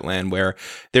Pratchett land, where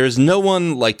there's no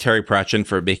one like Terry Pratchett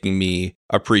for making me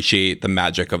appreciate the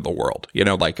magic of the world. You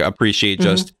know, like appreciate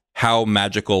just how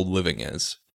magical living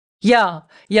is. Yeah.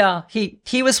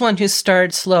 He was one who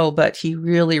started slow, but he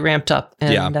really ramped up.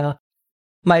 And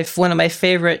one of my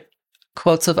favorite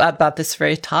quotes about this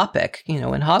very topic, in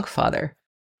Hogfather,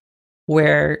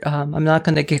 where I'm not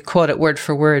going to quote it word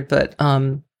for word, but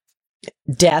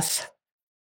Death,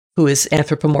 who is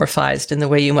anthropomorphized in the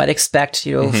way you might expect,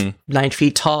 9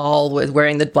 feet tall, with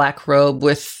wearing the black robe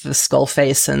with the skull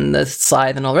face and the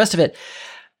scythe and all the rest of it,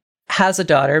 has a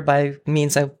daughter by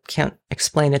means I can't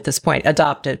explain at this point,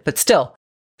 adopted, but still,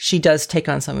 she does take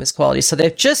on some of his qualities. So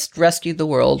they've just rescued the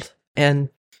world, and,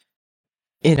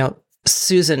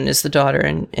 Susan is the daughter,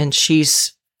 and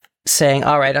she's saying,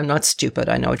 all right, I'm not stupid.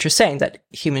 I know what you're saying, that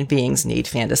human beings need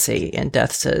fantasy. And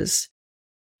Death says,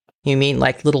 you mean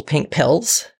like little pink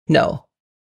pills? No.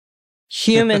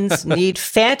 Humans need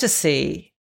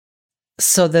fantasy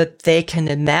so that they can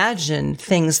imagine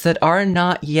things that are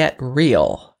not yet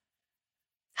real.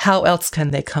 How else can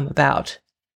they come about?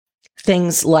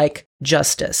 Things like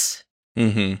justice,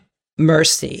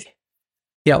 mercy.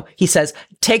 He says,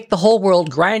 take the whole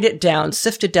world, grind it down,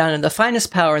 sift it down in the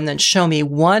finest powder, and then show me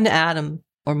one atom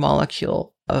or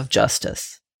molecule of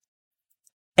justice.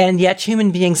 And yet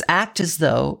human beings act as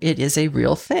though it is a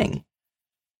real thing.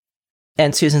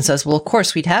 And Susan says, well, of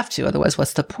course we'd have to, otherwise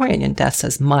what's the point? And Death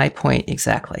says, my point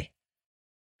exactly.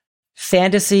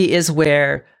 Fantasy is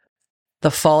where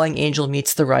the falling angel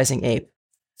meets the rising ape.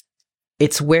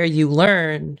 It's where you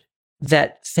learn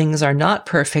that things are not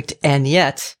perfect, and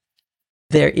yet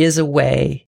there is a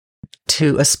way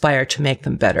to aspire to make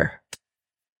them better.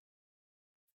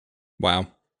 Wow.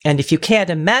 And if you can't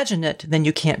imagine it, then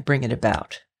you can't bring it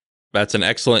about. That's an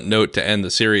excellent note to end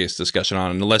the serious discussion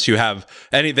on, unless you have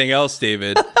anything else,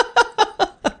 David.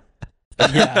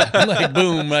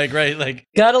 Boom, right.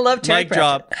 Gotta love Terry mic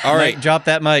drop. All right. Drop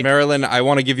that mic. Marilyn, I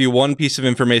want to give you one piece of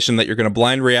information that you're going to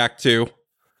blind react to.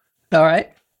 All right.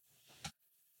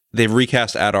 They've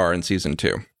recast Adar in season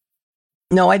 2.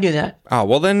 No, I do that. Oh,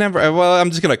 well then never. Well, I'm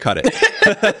just going to cut it.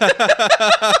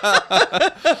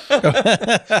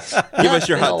 Give us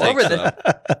your hot takes, though.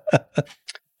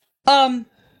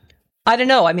 I don't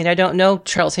know. I mean, I don't know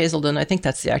Charles Hazelden. I think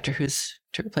that's the actor who's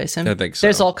to replace him. I think so.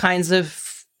 There's all kinds of,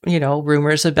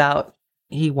 rumors about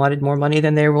he wanted more money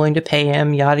than they were willing to pay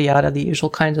him, yada, yada, the usual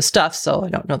kinds of stuff. So I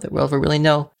don't know that we'll ever really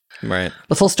know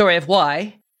the full story of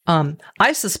why.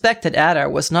 I suspect that Adar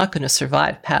was not going to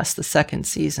survive past the second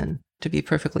season, to be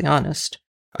perfectly honest.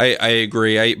 I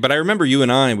agree. But I remember you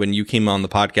and I, when you came on the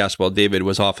podcast while David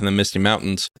was off in the Misty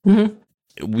Mountains,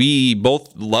 we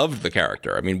both loved the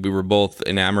character. I mean, we were both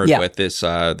enamored with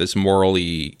this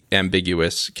morally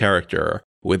ambiguous character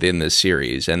within this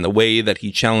series, and the way that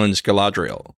he challenged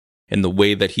Galadriel, and the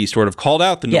way that he sort of called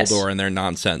out the Noldor and their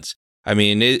nonsense. I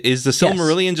mean, is the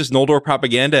Silmarillion just Noldor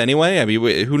propaganda anyway? I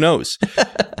mean, who knows?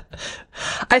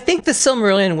 I think the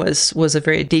Silmarillion was a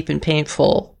very deep and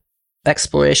painful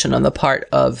exploration on the part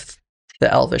of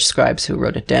the Elvish scribes who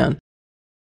wrote it down.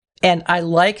 And I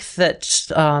like that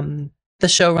the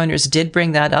showrunners did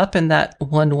bring that up in that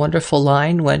one wonderful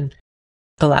line when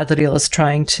Galadriel is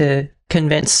trying to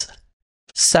convince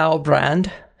Sauerbrand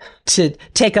to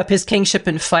take up his kingship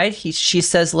and fight. She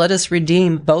says, let us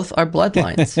redeem both our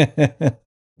bloodlines.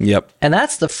 Yep. And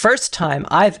that's the first time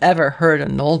I've ever heard a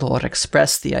Noldor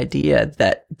express the idea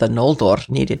that the Noldor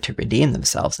needed to redeem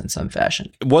themselves in some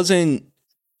fashion. Wasn't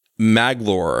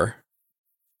Maglor,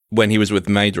 when he was with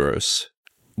Maedhros,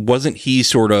 wasn't he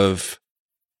sort of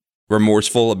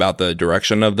remorseful about the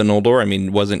direction of the Noldor? I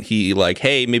mean, wasn't he like,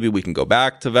 hey, maybe we can go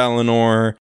back to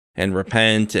Valinor and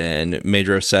repent? And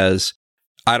Maedhros says,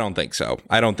 I don't think so.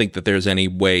 I don't think that there's any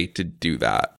way to do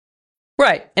that.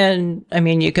 Right. And I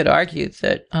mean, you could argue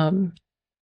that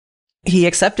he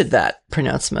accepted that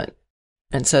pronouncement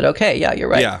and said, okay, yeah, you're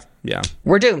right. Yeah.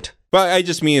 We're doomed. But I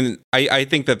just mean, I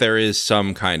think that there is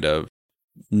some kind of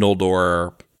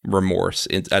Noldor remorse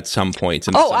at some point.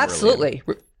 Oh, absolutely.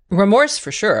 Remorse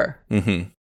for sure. Mm-hmm.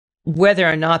 Whether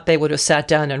or not they would have sat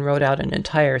down and wrote out an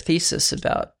entire thesis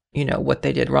about, what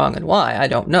they did wrong and why, I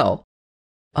don't know.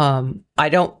 I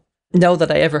don't know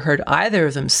that I ever heard either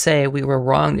of them say we were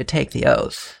wrong to take the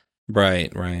oath.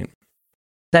 Right.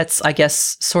 That's, I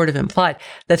guess, sort of implied.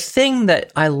 The thing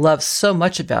that I love so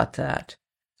much about that,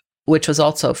 which was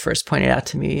also first pointed out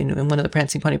to me in one of the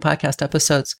Prancing Pony podcast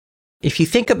episodes, if you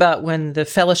think about when the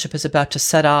Fellowship is about to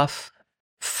set off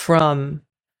from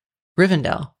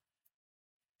Rivendell,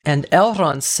 and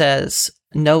Elrond says,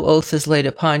 no oath is laid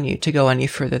upon you to go any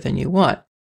further than you want.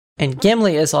 And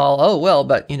Gimli is all, oh, well,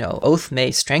 but, oath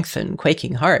may strengthen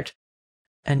quaking heart.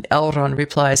 And Elrond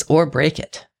replies, or break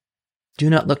it. Do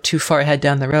not look too far ahead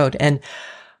down the road. And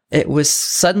it was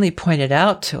suddenly pointed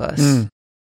out to us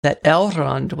that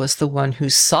Elrond was the one who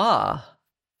saw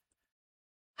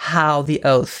how the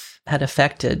oath had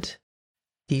affected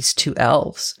these two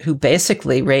elves, who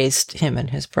basically raised him and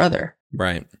his brother.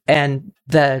 Right. And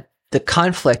the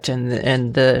conflict and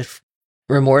the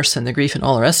remorse and the grief and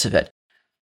all the rest of it.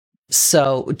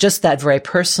 So just that very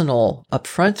personal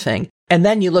upfront thing. And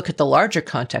then you look at the larger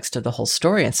context of the whole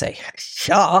story and say,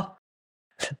 yeah,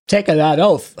 taking that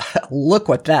oath, look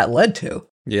what that led to.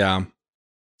 Yeah.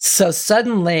 So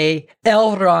suddenly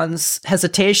Elrond's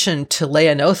hesitation to lay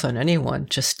an oath on anyone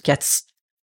just gets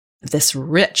this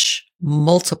rich,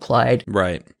 multiplied,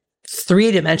 right,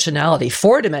 3-dimensionality,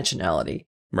 4-dimensionality,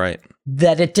 right,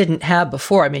 that it didn't have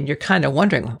before. I mean, you're kind of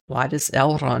wondering, why does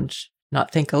Elrond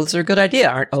not think oaths are a good idea?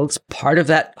 Aren't oaths part of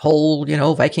that whole,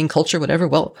 Viking culture, whatever?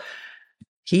 Well,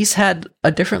 he's had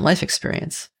a different life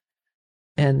experience.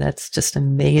 And that's just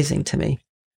amazing to me.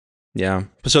 Yeah.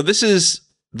 So this is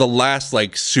the last,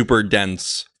 super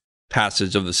dense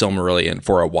passage of the Silmarillion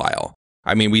for a while.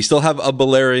 I mean, we still have a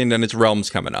Beleriand and its realms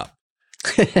coming up.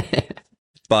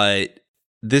 But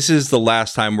this is the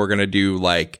last time we're going to do,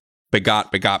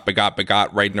 begot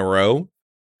right in a row.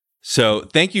 So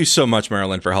thank you so much,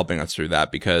 Marilyn, for helping us through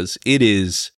that, because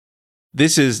this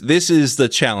is the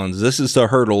challenge. This is the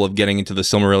hurdle of getting into the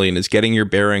Silmarillion, is getting your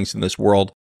bearings in this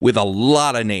world with a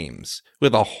lot of names,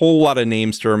 with a whole lot of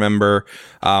names to remember,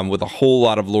 with a whole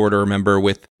lot of lore to remember,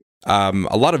 with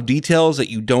a lot of details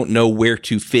that you don't know where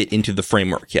to fit into the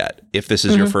framework yet, if this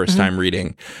is your first time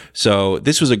reading. So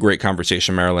this was a great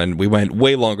conversation, Marilyn. We went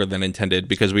way longer than intended,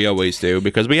 because we always do,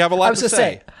 because we have a lot to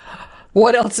say.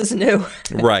 What else is new?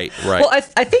 Right. Well,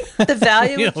 I think the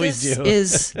value of this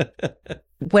is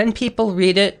when people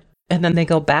read it and then they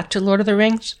go back to Lord of the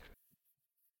Rings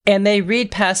and they read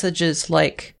passages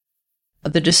like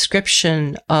the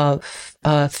description of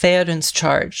Theoden's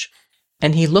charge,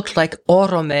 and he looked like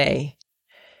Orome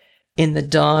in the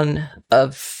dawn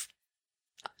of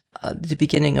the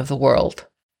beginning of the world.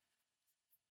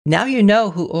 Now you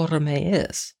know who Orome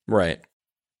is. Right.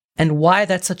 And why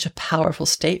that's such a powerful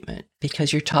statement,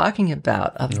 because you're talking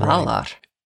about a Valar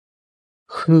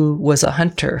who was a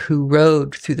hunter, who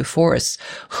rode through the forests,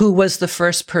 who was the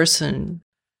first person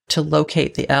to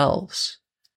locate the elves,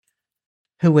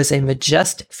 who was a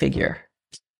majestic figure.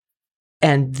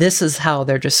 And this is how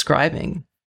they're describing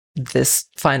this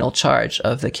final charge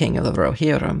of the King of the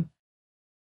Rohirrim.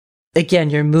 Again,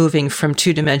 you're moving from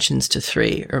 2 dimensions to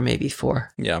 3, or maybe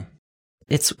 4. Yeah.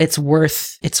 It's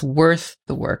worth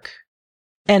the work.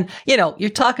 And, you're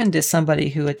talking to somebody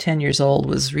who at 10 years old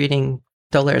was reading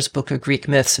Dolaire's Book of Greek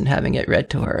Myths and having it read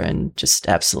to her and just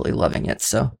absolutely loving it.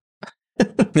 So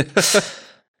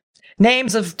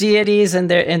names of deities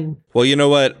and well, you know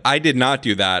what? I did not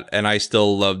do that, and I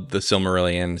still loved the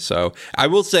Silmarillion. So I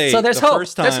will say, so there's hope.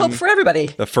 There's hope for everybody.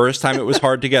 The first time it was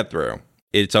hard to get through.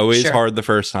 It's always hard the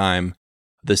first time.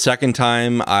 The second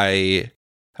time I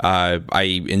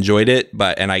enjoyed it,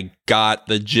 and I got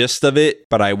the gist of it,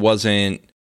 but I wasn't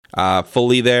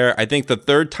fully there. I think the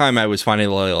third time I was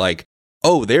finally like,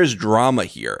 oh, there's drama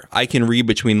here. I can read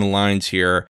between the lines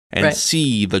here and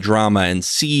see the drama and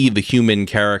see the human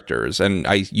characters. And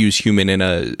I use human in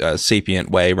a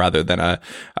sapient way rather than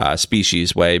a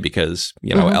species way, because,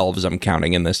 elves I'm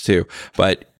counting in this too.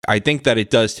 But I think that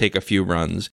it does take a few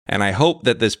runs. And I hope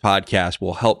that this podcast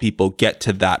will help people get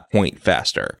to that point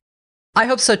faster. I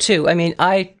hope so too. I mean,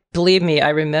 believe me, I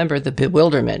remember the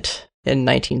bewilderment in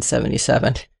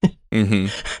 1977.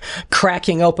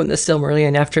 Cracking open the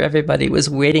Silmarillion after everybody was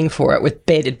waiting for it with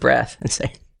bated breath and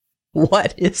saying,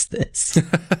 what is this?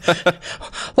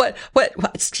 What,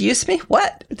 excuse me?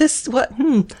 What? This, what,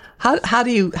 how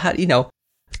do you,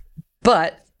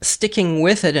 but sticking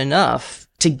with it enough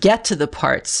to get to the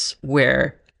parts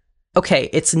where, okay,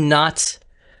 it's not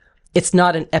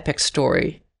an epic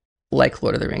story like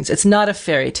Lord of the Rings. It's not a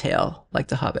fairy tale like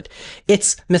The Hobbit.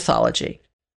 It's mythology.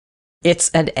 It's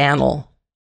an annal.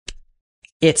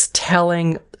 It's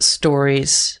telling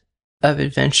stories of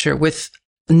adventure with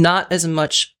not as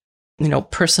much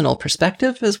personal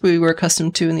perspective as we were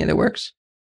accustomed to in the other works,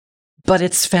 but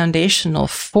it's foundational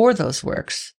for those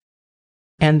works.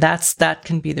 And that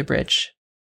can be the bridge.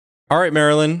 All right,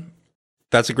 Marilyn,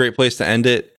 that's a great place to end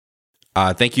it.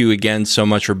 Thank you again so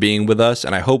much for being with us,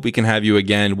 and I hope we can have you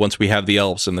again once we have the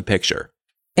elves in the picture.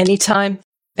 Anytime,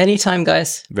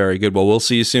 guys. Very good. Well, we'll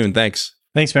see you soon. Thanks.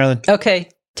 Thanks, Marilyn. Okay,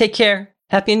 take care.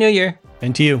 Happy New Year.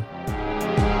 And to you.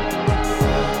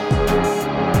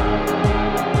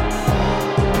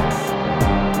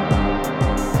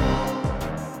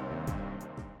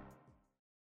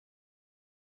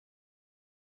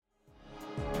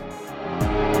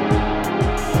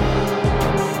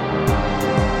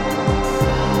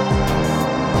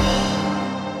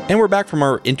 And we're back from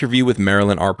our interview with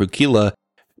Marilyn R. Pukila.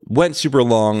 Went super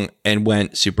long and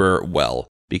went super well,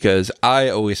 because I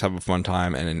always have a fun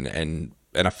time and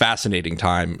a fascinating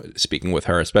time speaking with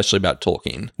her, especially about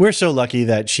Tolkien. We're so lucky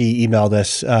that she emailed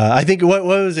us. I think, what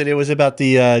was it? It was about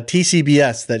the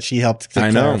TCBS that she helped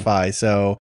to clarify.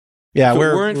 So, yeah, if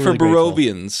we're it weren't really for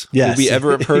Barovians, yes, would we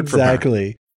ever have heard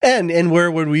exactly. from her? And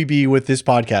where would we be with this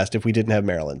podcast if we didn't have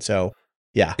Marilyn? So,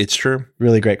 yeah. It's true.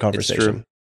 Really great conversation. It's true.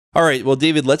 All right. Well,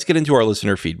 David, let's get into our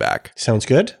listener feedback. Sounds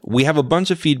good. We have a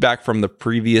bunch of feedback from the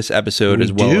previous episode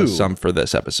as well as some for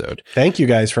this episode. Thank you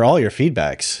guys for all your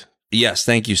feedbacks. Yes,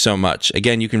 thank you so much.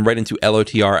 Again, you can write into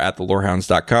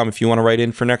lotr@thelorehounds.com if you want to write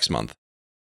in for next month.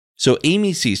 So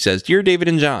Amy C. says, Dear David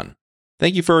and John,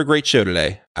 thank you for a great show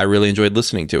today. I really enjoyed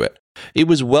listening to it. It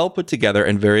was well put together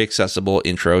and very accessible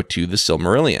intro to the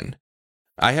Silmarillion.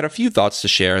 I had a few thoughts to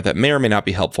share that may or may not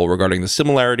be helpful regarding the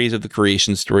similarities of the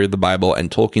creation story of the Bible and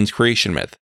Tolkien's creation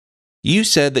myth. You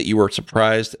said that you were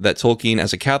surprised that Tolkien,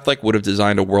 as a Catholic, would have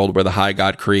designed a world where the High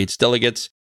God creates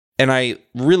delegates, and I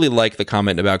really like the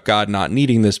comment about God not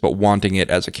needing this but wanting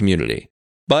it as a community.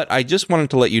 But I just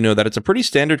wanted to let you know that it's a pretty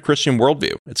standard Christian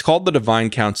worldview. It's called the Divine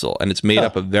Council, and it's made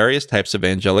up of various types of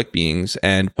angelic beings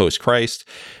and, post-Christ,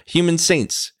 human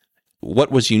saints.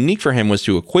 What was unique for him was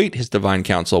to equate his divine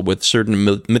council with certain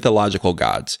mythological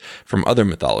gods from other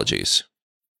mythologies.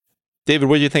 David,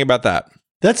 what do you think about that?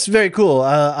 That's very cool.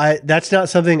 That's not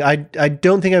something I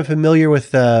don't think I'm familiar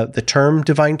with the term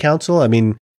divine council. I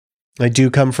mean, I do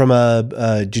come from a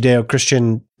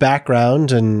Judeo-Christian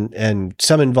background and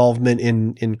some involvement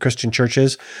in Christian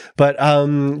churches, but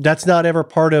that's not ever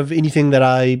part of anything that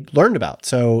I learned about.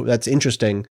 So that's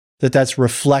interesting that that's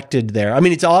reflected there. I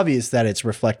mean, it's obvious that it's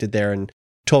reflected there in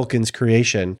Tolkien's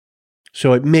creation.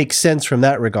 So it makes sense from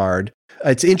that regard.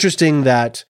 It's interesting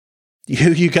that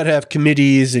you got to have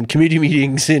committees and committee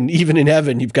meetings, and even in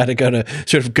heaven, you've got to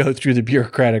sort of go through the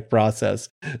bureaucratic process.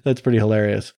 That's pretty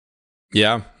hilarious.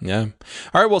 Yeah. All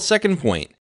right, well, second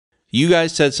point. You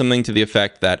guys said something to the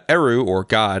effect that Eru, or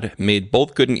God, made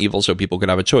both good and evil so people could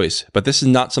have a choice. But this is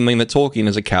not something that Tolkien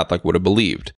as a Catholic would have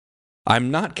believed.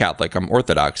 I'm not Catholic, I'm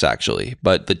Orthodox actually,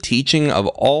 but the teaching of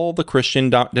all the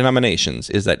Christian denominations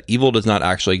is that evil does not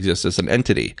actually exist as an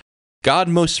entity. God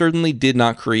most certainly did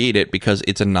not create it because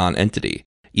it's a non-entity.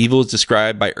 Evil is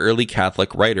described by early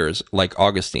Catholic writers like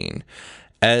Augustine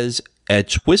as a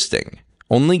twisting.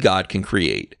 Only God can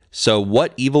create. So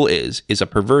what evil is a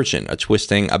perversion, a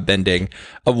twisting, a bending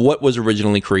of what was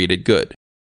originally created good.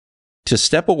 To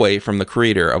step away from the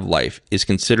creator of life is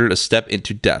considered a step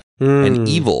into death, and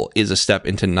evil is a step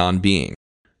into non-being.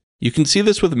 You can see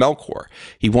this with Melkor.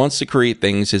 He wants to create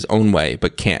things his own way,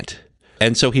 but can't.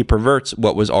 And so he perverts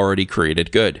what was already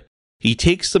created good. He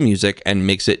takes the music and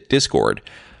makes it discord,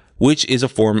 which is a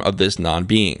form of this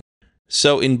non-being.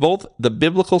 So in both the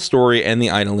biblical story and the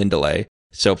Ainulindale,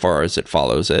 so far as it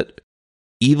follows it,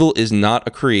 evil is not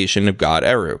a creation of God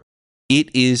Eru. It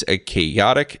is a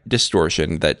chaotic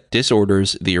distortion that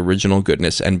disorders the original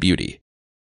goodness and beauty.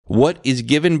 What is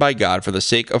given by God for the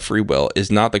sake of free will is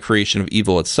not the creation of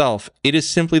evil itself, it is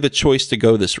simply the choice to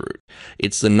go this route.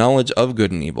 It's the knowledge of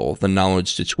good and evil, the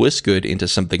knowledge to twist good into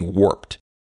something warped.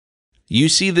 You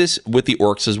see this with the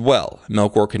orcs as well.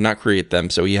 Melkor could not create them,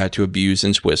 so he had to abuse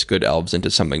and twist good elves into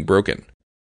something broken.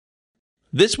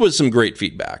 This was some great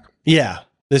feedback. Yeah,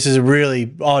 this is a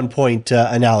really on-point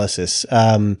analysis.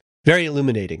 Very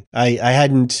illuminating. I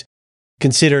hadn't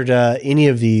considered any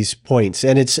of these points,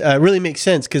 and it's really makes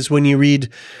sense because when you read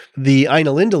the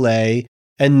Ainulindale,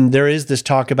 and there is this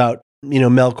talk about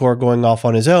Melkor going off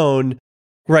on his own,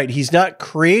 right? He's not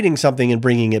creating something and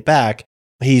bringing it back.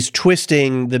 He's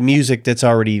twisting the music that's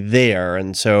already there,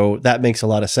 and so that makes a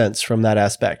lot of sense from that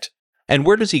aspect. And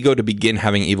where does he go to begin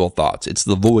having evil thoughts? It's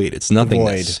the void. It's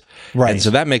nothingness. Void. Right. And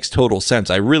so that makes total sense.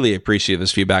 I really appreciate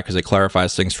this feedback because it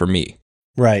clarifies things for me.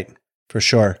 Right. For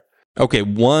sure. Okay,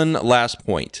 one last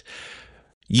point.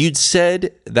 You'd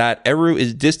said that Eru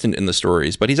is distant in the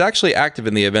stories, but he's actually active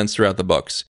in the events throughout the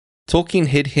books. Tolkien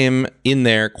hid him in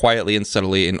there quietly and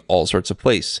subtly in all sorts of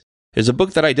places. There's a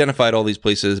book that identified all these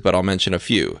places, but I'll mention a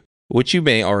few, which you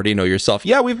may already know yourself.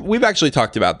 Yeah, we've actually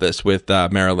talked about this with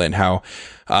Marilyn, how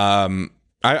I'm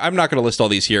not going to list all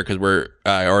these here because we're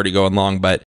already going long,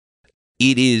 but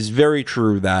it is very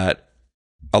true that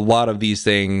a lot of these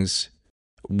things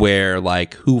where,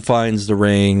 like, who finds the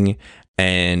ring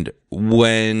and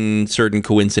when certain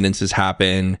coincidences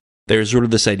happen, there's sort of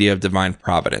this idea of divine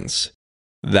providence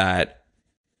that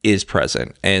is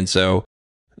present. And so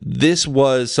this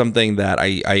was something that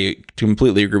I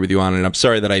completely agree with you on, and I'm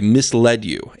sorry that I misled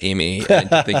you, Amy,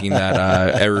 into thinking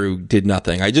that Eru did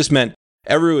nothing. I just meant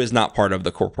Eru is not part of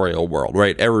the corporeal world,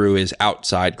 right? Eru is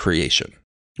outside creation.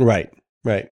 Right.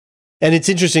 And it's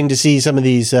interesting to see some of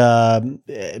these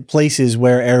places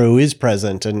where Eru is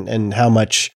present and how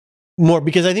much more,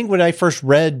 because I think when I first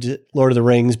read Lord of the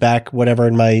Rings back, whatever,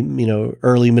 in my,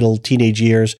 early, middle, teenage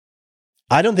years,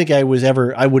 I don't think I would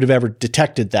have ever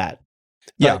detected that.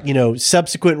 But,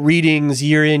 subsequent readings,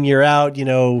 year in, year out,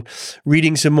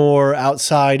 reading some more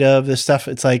outside of the stuff,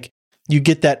 it's like you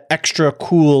get that extra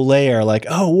cool layer, like,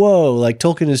 oh, whoa, like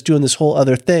Tolkien is doing this whole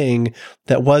other thing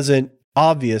that wasn't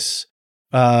obvious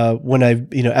when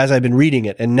as I've been reading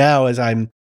it. And now as I'm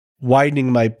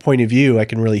widening my point of view, I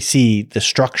can really see the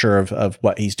structure of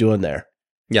what he's doing there.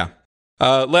 Yeah.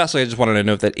 Lastly, I just wanted to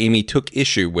note that Amy took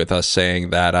issue with us saying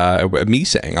that, me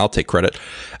saying, I'll take credit,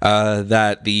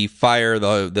 that the fire,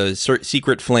 the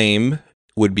secret flame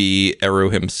would be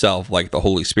Eru himself, like the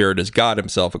Holy Spirit is God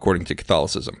himself, according to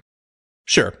Catholicism.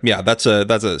 Sure. Yeah, that's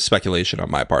a speculation on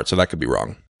my part, so that could be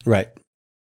wrong. Right.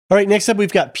 All right, next up,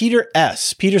 we've got Peter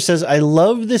S. Peter says, I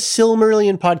love the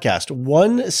Silmarillion podcast.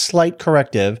 One slight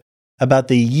corrective about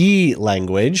the ye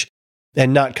language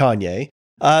and not Kanye.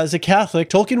 As a Catholic,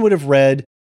 Tolkien would have read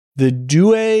the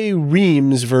Douay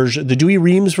Rheims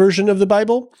version of the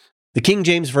Bible. The King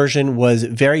James Version was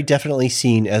very definitely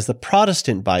seen as the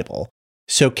Protestant Bible,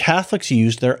 so Catholics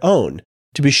used their own.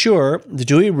 To be sure, the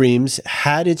Douay Rheims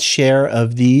had its share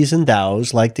of these and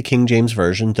thous, like the King James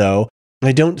Version, though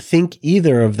I don't think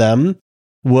either of them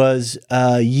was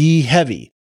ye heavy.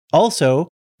 Also,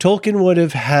 Tolkien would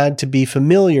have had to be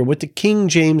familiar with the King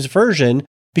James Version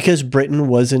because Britain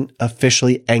was an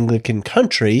officially Anglican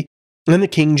country, and the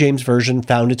King James Version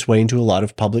found its way into a lot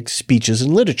of public speeches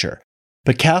and literature.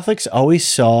 But Catholics always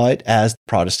saw it as the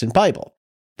Protestant Bible.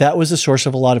 That was the source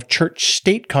of a lot of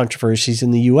church-state controversies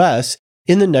in the U.S.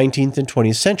 in the 19th and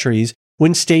 20th centuries,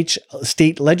 when state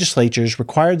legislatures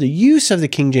required the use of the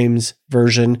King James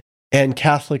Version and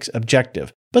Catholics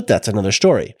objected. But that's another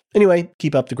story. Anyway,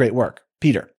 keep up the great work.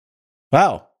 Peter.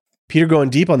 Wow. Peter going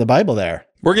deep on the Bible there.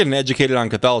 We're getting educated on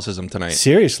Catholicism tonight.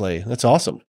 Seriously, that's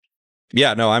awesome.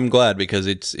 Yeah, no, I'm glad because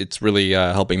it's really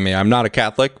helping me. I'm not a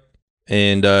Catholic,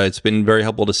 and it's been very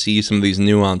helpful to see some of these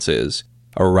nuances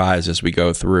arise as we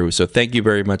go through. So thank you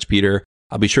very much, Peter.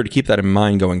 I'll be sure to keep that in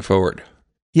mind going forward.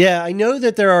 Yeah, I know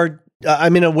that there are,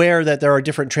 aware that there are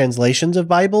different translations of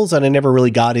Bibles, and I never really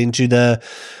got into the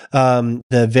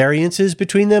variances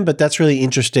between them, but that's really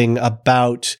interesting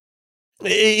about.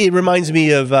 It reminds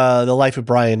me of The Life of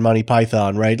Brian, Monty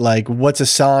Python, right? Like, what's a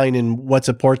sign and what's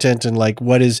a portent, and like,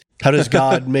 how does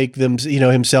God make them,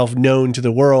 himself known to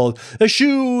the world? A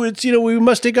shoe, it's, we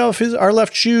must take off our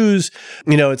left shoes.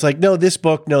 It's like, no, this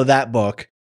book, no, that book.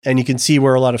 And you can see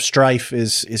where a lot of strife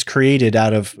is created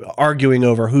out of arguing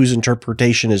over whose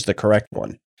interpretation is the correct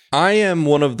one. I am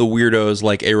one of the weirdos,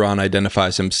 like Aaron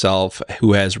identifies himself,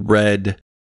 who has read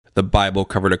the Bible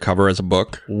cover to cover as a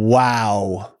book.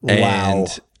 Wow.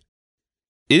 And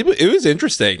it was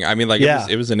interesting. I mean, like,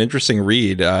 it was an interesting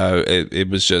read. It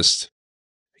was just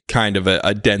kind of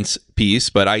a dense piece,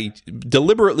 but I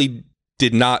deliberately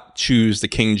did not choose the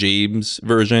King James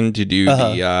Version to do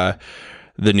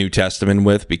the New Testament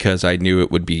with, because I knew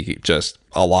it would be just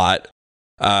a lot.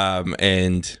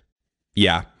 And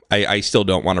yeah, I still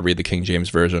don't want to read the King James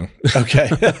Version. Okay.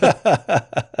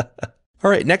 All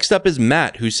right, next up is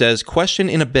Matt, who says, question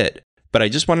in a bit, but I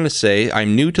just wanted to say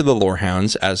I'm new to the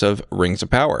Lorehounds as of Rings of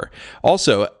Power.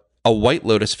 Also, a White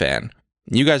Lotus fan.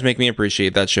 You guys make me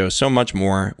appreciate that show so much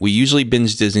more. We usually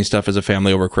binge Disney stuff as a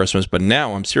family over Christmas, but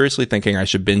now I'm seriously thinking I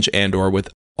should binge Andor with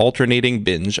alternating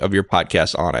binge of your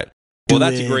podcast on it. Well,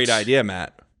 that's a great idea,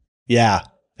 Matt. Yeah,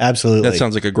 absolutely. That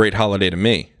sounds like a great holiday to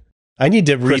me. I need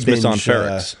to Christmas re-binge on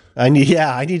Ferrix. I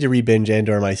need to re-binge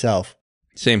Andor myself.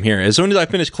 Same here. As soon as I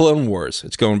finish Clone Wars,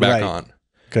 it's going back on.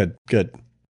 Good.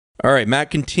 All right, Matt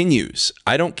continues.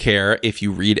 I don't care if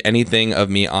you read anything of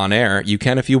me on air. You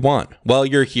can if you want. Well,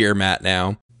 you're here, Matt,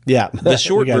 now. Yeah. The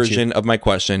short version of my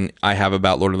question I have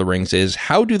about Lord of the Rings is,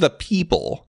 how do the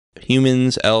people,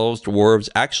 humans, elves, dwarves,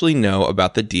 actually know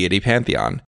about the deity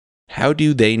pantheon? How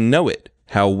do they know it?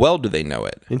 How well do they know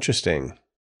it? Interesting.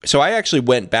 So I actually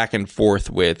went back and forth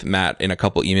with Matt in a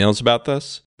couple emails about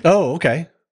this. Oh, okay.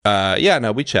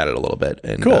 We chatted a little bit.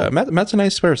 And cool. Matt's a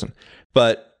nice person.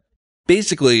 But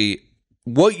basically,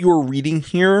 what you're reading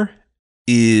here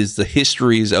is the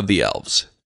histories of the elves.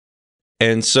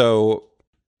 And so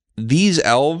these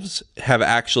elves have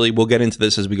actually, we'll get into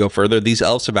this as we go further, these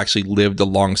elves have actually lived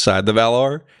alongside the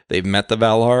Valar. They've met the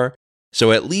Valar.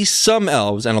 So at least some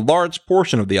elves, and a large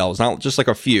portion of the elves, not just like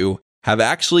a few, have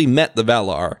actually met the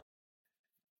Valar.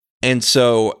 And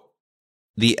so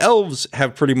the elves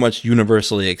have pretty much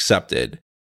universally accepted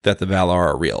that the Valar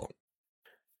are real.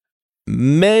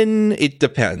 Men, it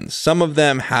depends. Some of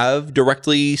them have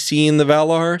directly seen the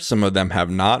Valar. Some of them have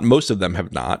not. Most of them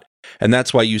have not. And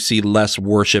that's why you see less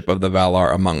worship of the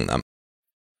Valar among them.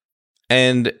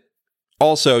 And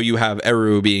also you have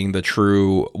Eru being the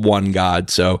true one god.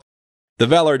 So the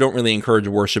Valar don't really encourage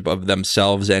worship of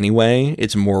themselves anyway.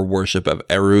 It's more worship of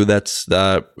Eru that's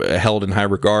held in high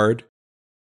regard.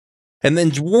 And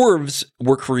then dwarves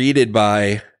were created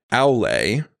by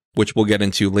Aule, which we'll get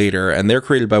into later, and they're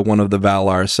created by one of the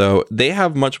Valar, so they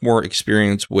have much more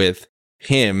experience with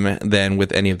him than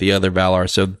with any of the other Valar,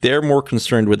 so they're more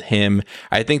concerned with him.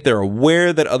 I think they're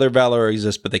aware that other Valar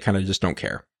exist, but they kind of just don't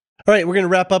care. All right, we're going to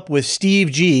wrap up with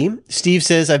Steve G. Steve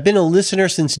says, I've been a listener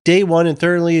since day one and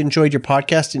thoroughly enjoyed your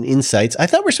podcast and insights. I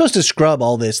thought we're supposed to scrub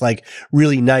all this, like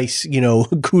really nice,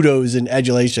 kudos and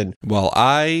adulation. Well,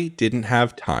 I didn't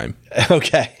have time.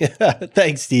 Okay.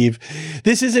 Thanks, Steve.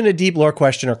 This isn't a deep lore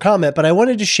question or comment, but I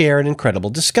wanted to share an incredible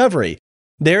discovery.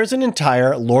 There's an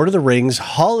entire Lord of the Rings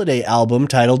holiday album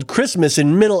titled Christmas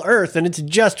in Middle-earth, and it's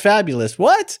just fabulous.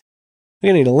 What? I'm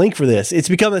going to need a link for this. It's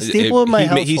become a staple of my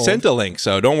household. He sent a link,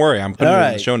 so don't worry. I'm putting it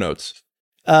in the show notes.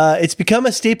 It's become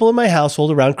a staple in my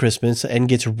household around Christmas and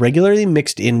gets regularly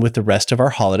mixed in with the rest of our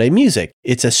holiday music.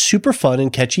 It's a super fun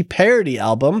and catchy parody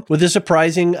album with a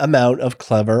surprising amount of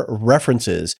clever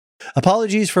references.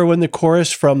 Apologies for when the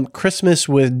chorus from Christmas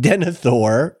with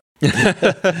Denethor.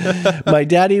 My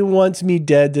daddy wants me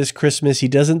dead this Christmas. He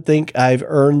doesn't think I've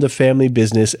earned the family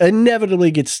business.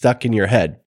 Inevitably gets stuck in your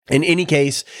head. In any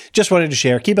case, just wanted to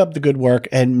share. Keep up the good work,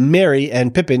 and Merry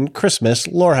and Pippin Christmas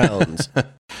Lorehounds.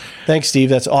 Thanks, Steve.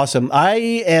 That's awesome.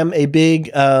 I am a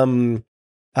big Vince.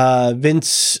 Why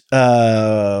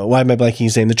am I blanking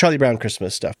his name? The Charlie Brown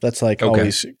Christmas stuff. That's like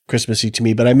always Christmassy to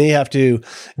me. But I may have to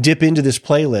dip into this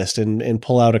playlist and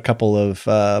pull out a couple of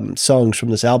songs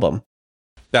from this album.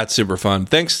 That's super fun.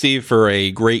 Thanks, Steve, for a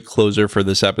great closer for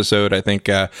this episode. I think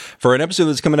for an episode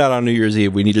that's coming out on New Year's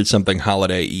Eve, we needed something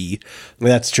holiday-y.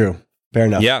 That's true. Fair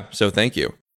enough. Yeah, so thank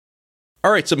you.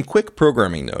 All right, some quick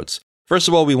programming notes. First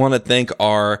of all, we want to thank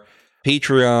our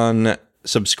Patreon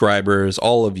subscribers,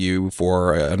 all of you,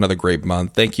 for another great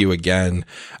month. Thank you again.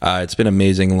 It's been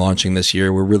amazing launching this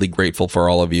year. We're really grateful for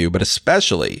all of you, but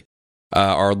especially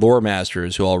our lore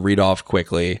masters, who I'll read off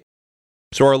quickly.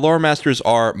 So our lore masters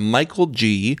are Michael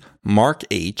G, Mark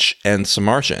H, and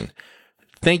Samartian.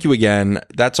 Thank you again.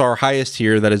 That's our highest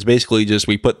tier. That is basically just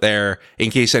we put there in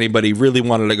case anybody really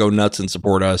wanted to go nuts and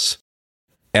support us.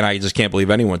 And I just can't believe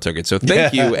anyone took it. So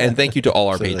thank you, and thank you to all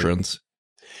our patrons.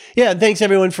 Yeah, and thanks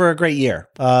everyone for a great year.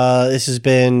 This has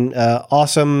been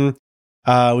awesome.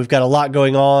 We've got a lot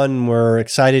going on. We're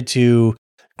excited to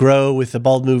grow with the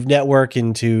Bald Move Network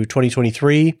into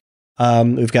 2023.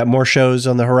 We've got more shows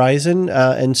on the horizon,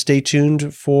 and stay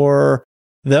tuned for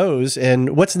those.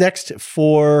 And what's next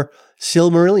for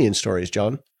Silmarillion stories,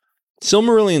 John?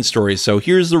 Silmarillion stories. So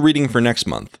here's the reading for next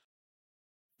month.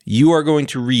 You are going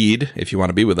to read, if you want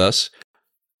to be with us,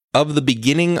 Of the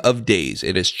Beginning of Days.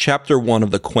 It is chapter 1 of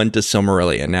the Quenta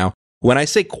Silmarillion. Now, when I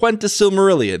say Quenta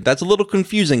Silmarillion, that's a little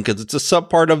confusing because it's a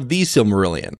subpart of the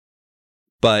Silmarillion.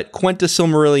 But Quenta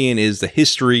Silmarillion is the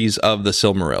histories of the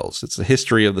Silmarils. It's the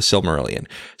history of the Silmarillion.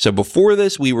 So before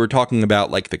this, we were talking about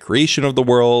like the creation of the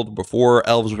world, before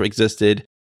elves existed.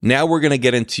 Now we're going to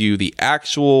get into the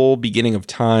actual beginning of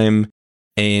time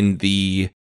and the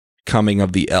coming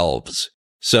of the elves.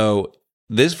 So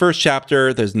this first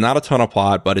chapter, there's not a ton of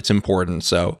plot, but it's important.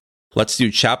 So let's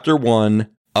do chapter 1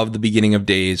 of the Beginning of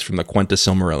Days from the Quenta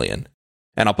Silmarillion.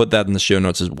 And I'll put that in the show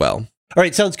notes as well. All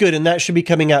right, sounds good. And that should be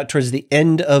coming out towards the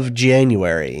end of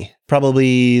January.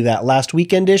 Probably that last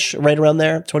weekend-ish, right around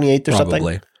there, 28th or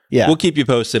something. Yeah. We'll keep you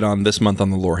posted on this month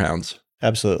on the Lorehounds.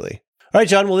 Absolutely. All right,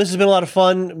 John. Well, this has been a lot of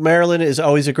fun. Maryland is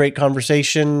always a great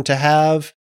conversation to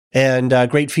have and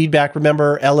great feedback.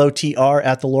 Remember,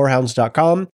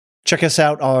 LOTR@thelorehounds.com. Check us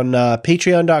out on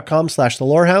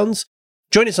patreon.com/thelorehounds.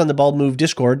 Join us on the Bald Move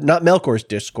Discord, not Melkor's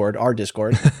Discord, our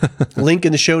Discord. Link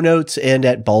in the show notes and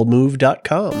at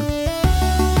baldmove.com.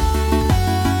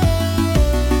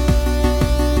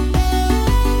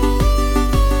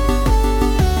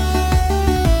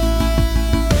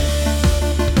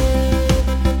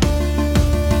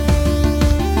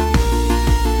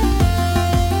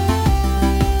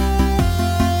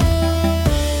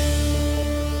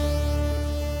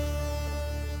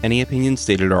 Any opinions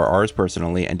stated are ours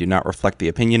personally and do not reflect the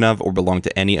opinion of or belong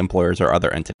to any employers or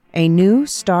other entities. A new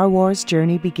Star Wars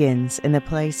journey begins in the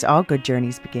place all good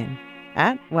journeys begin.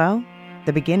 At, well,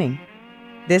 the beginning.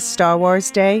 This Star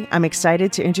Wars Day, I'm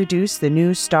excited to introduce the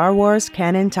new Star Wars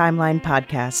Canon Timeline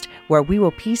podcast, where we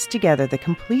will piece together the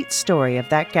complete story of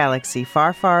that galaxy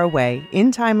far, far away,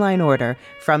 in timeline order,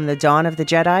 from the dawn of the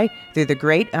Jedi through the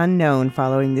great unknown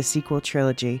following the sequel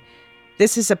trilogy.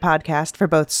 This is a podcast for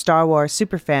both Star Wars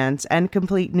superfans and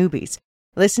complete newbies.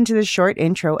 Listen to the short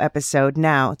intro episode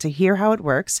now to hear how it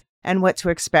works and what to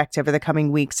expect over the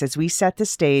coming weeks as we set the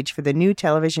stage for the new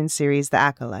television series The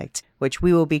Acolyte, which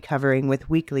we will be covering with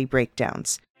weekly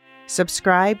breakdowns.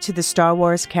 Subscribe to the Star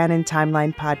Wars Canon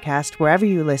Timeline podcast wherever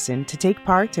you listen to take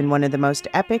part in one of the most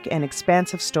epic and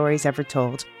expansive stories ever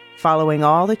told, following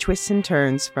all the twists and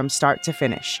turns from start to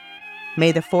finish.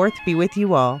 May the 4th be with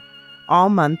you all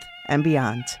month and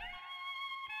beyond.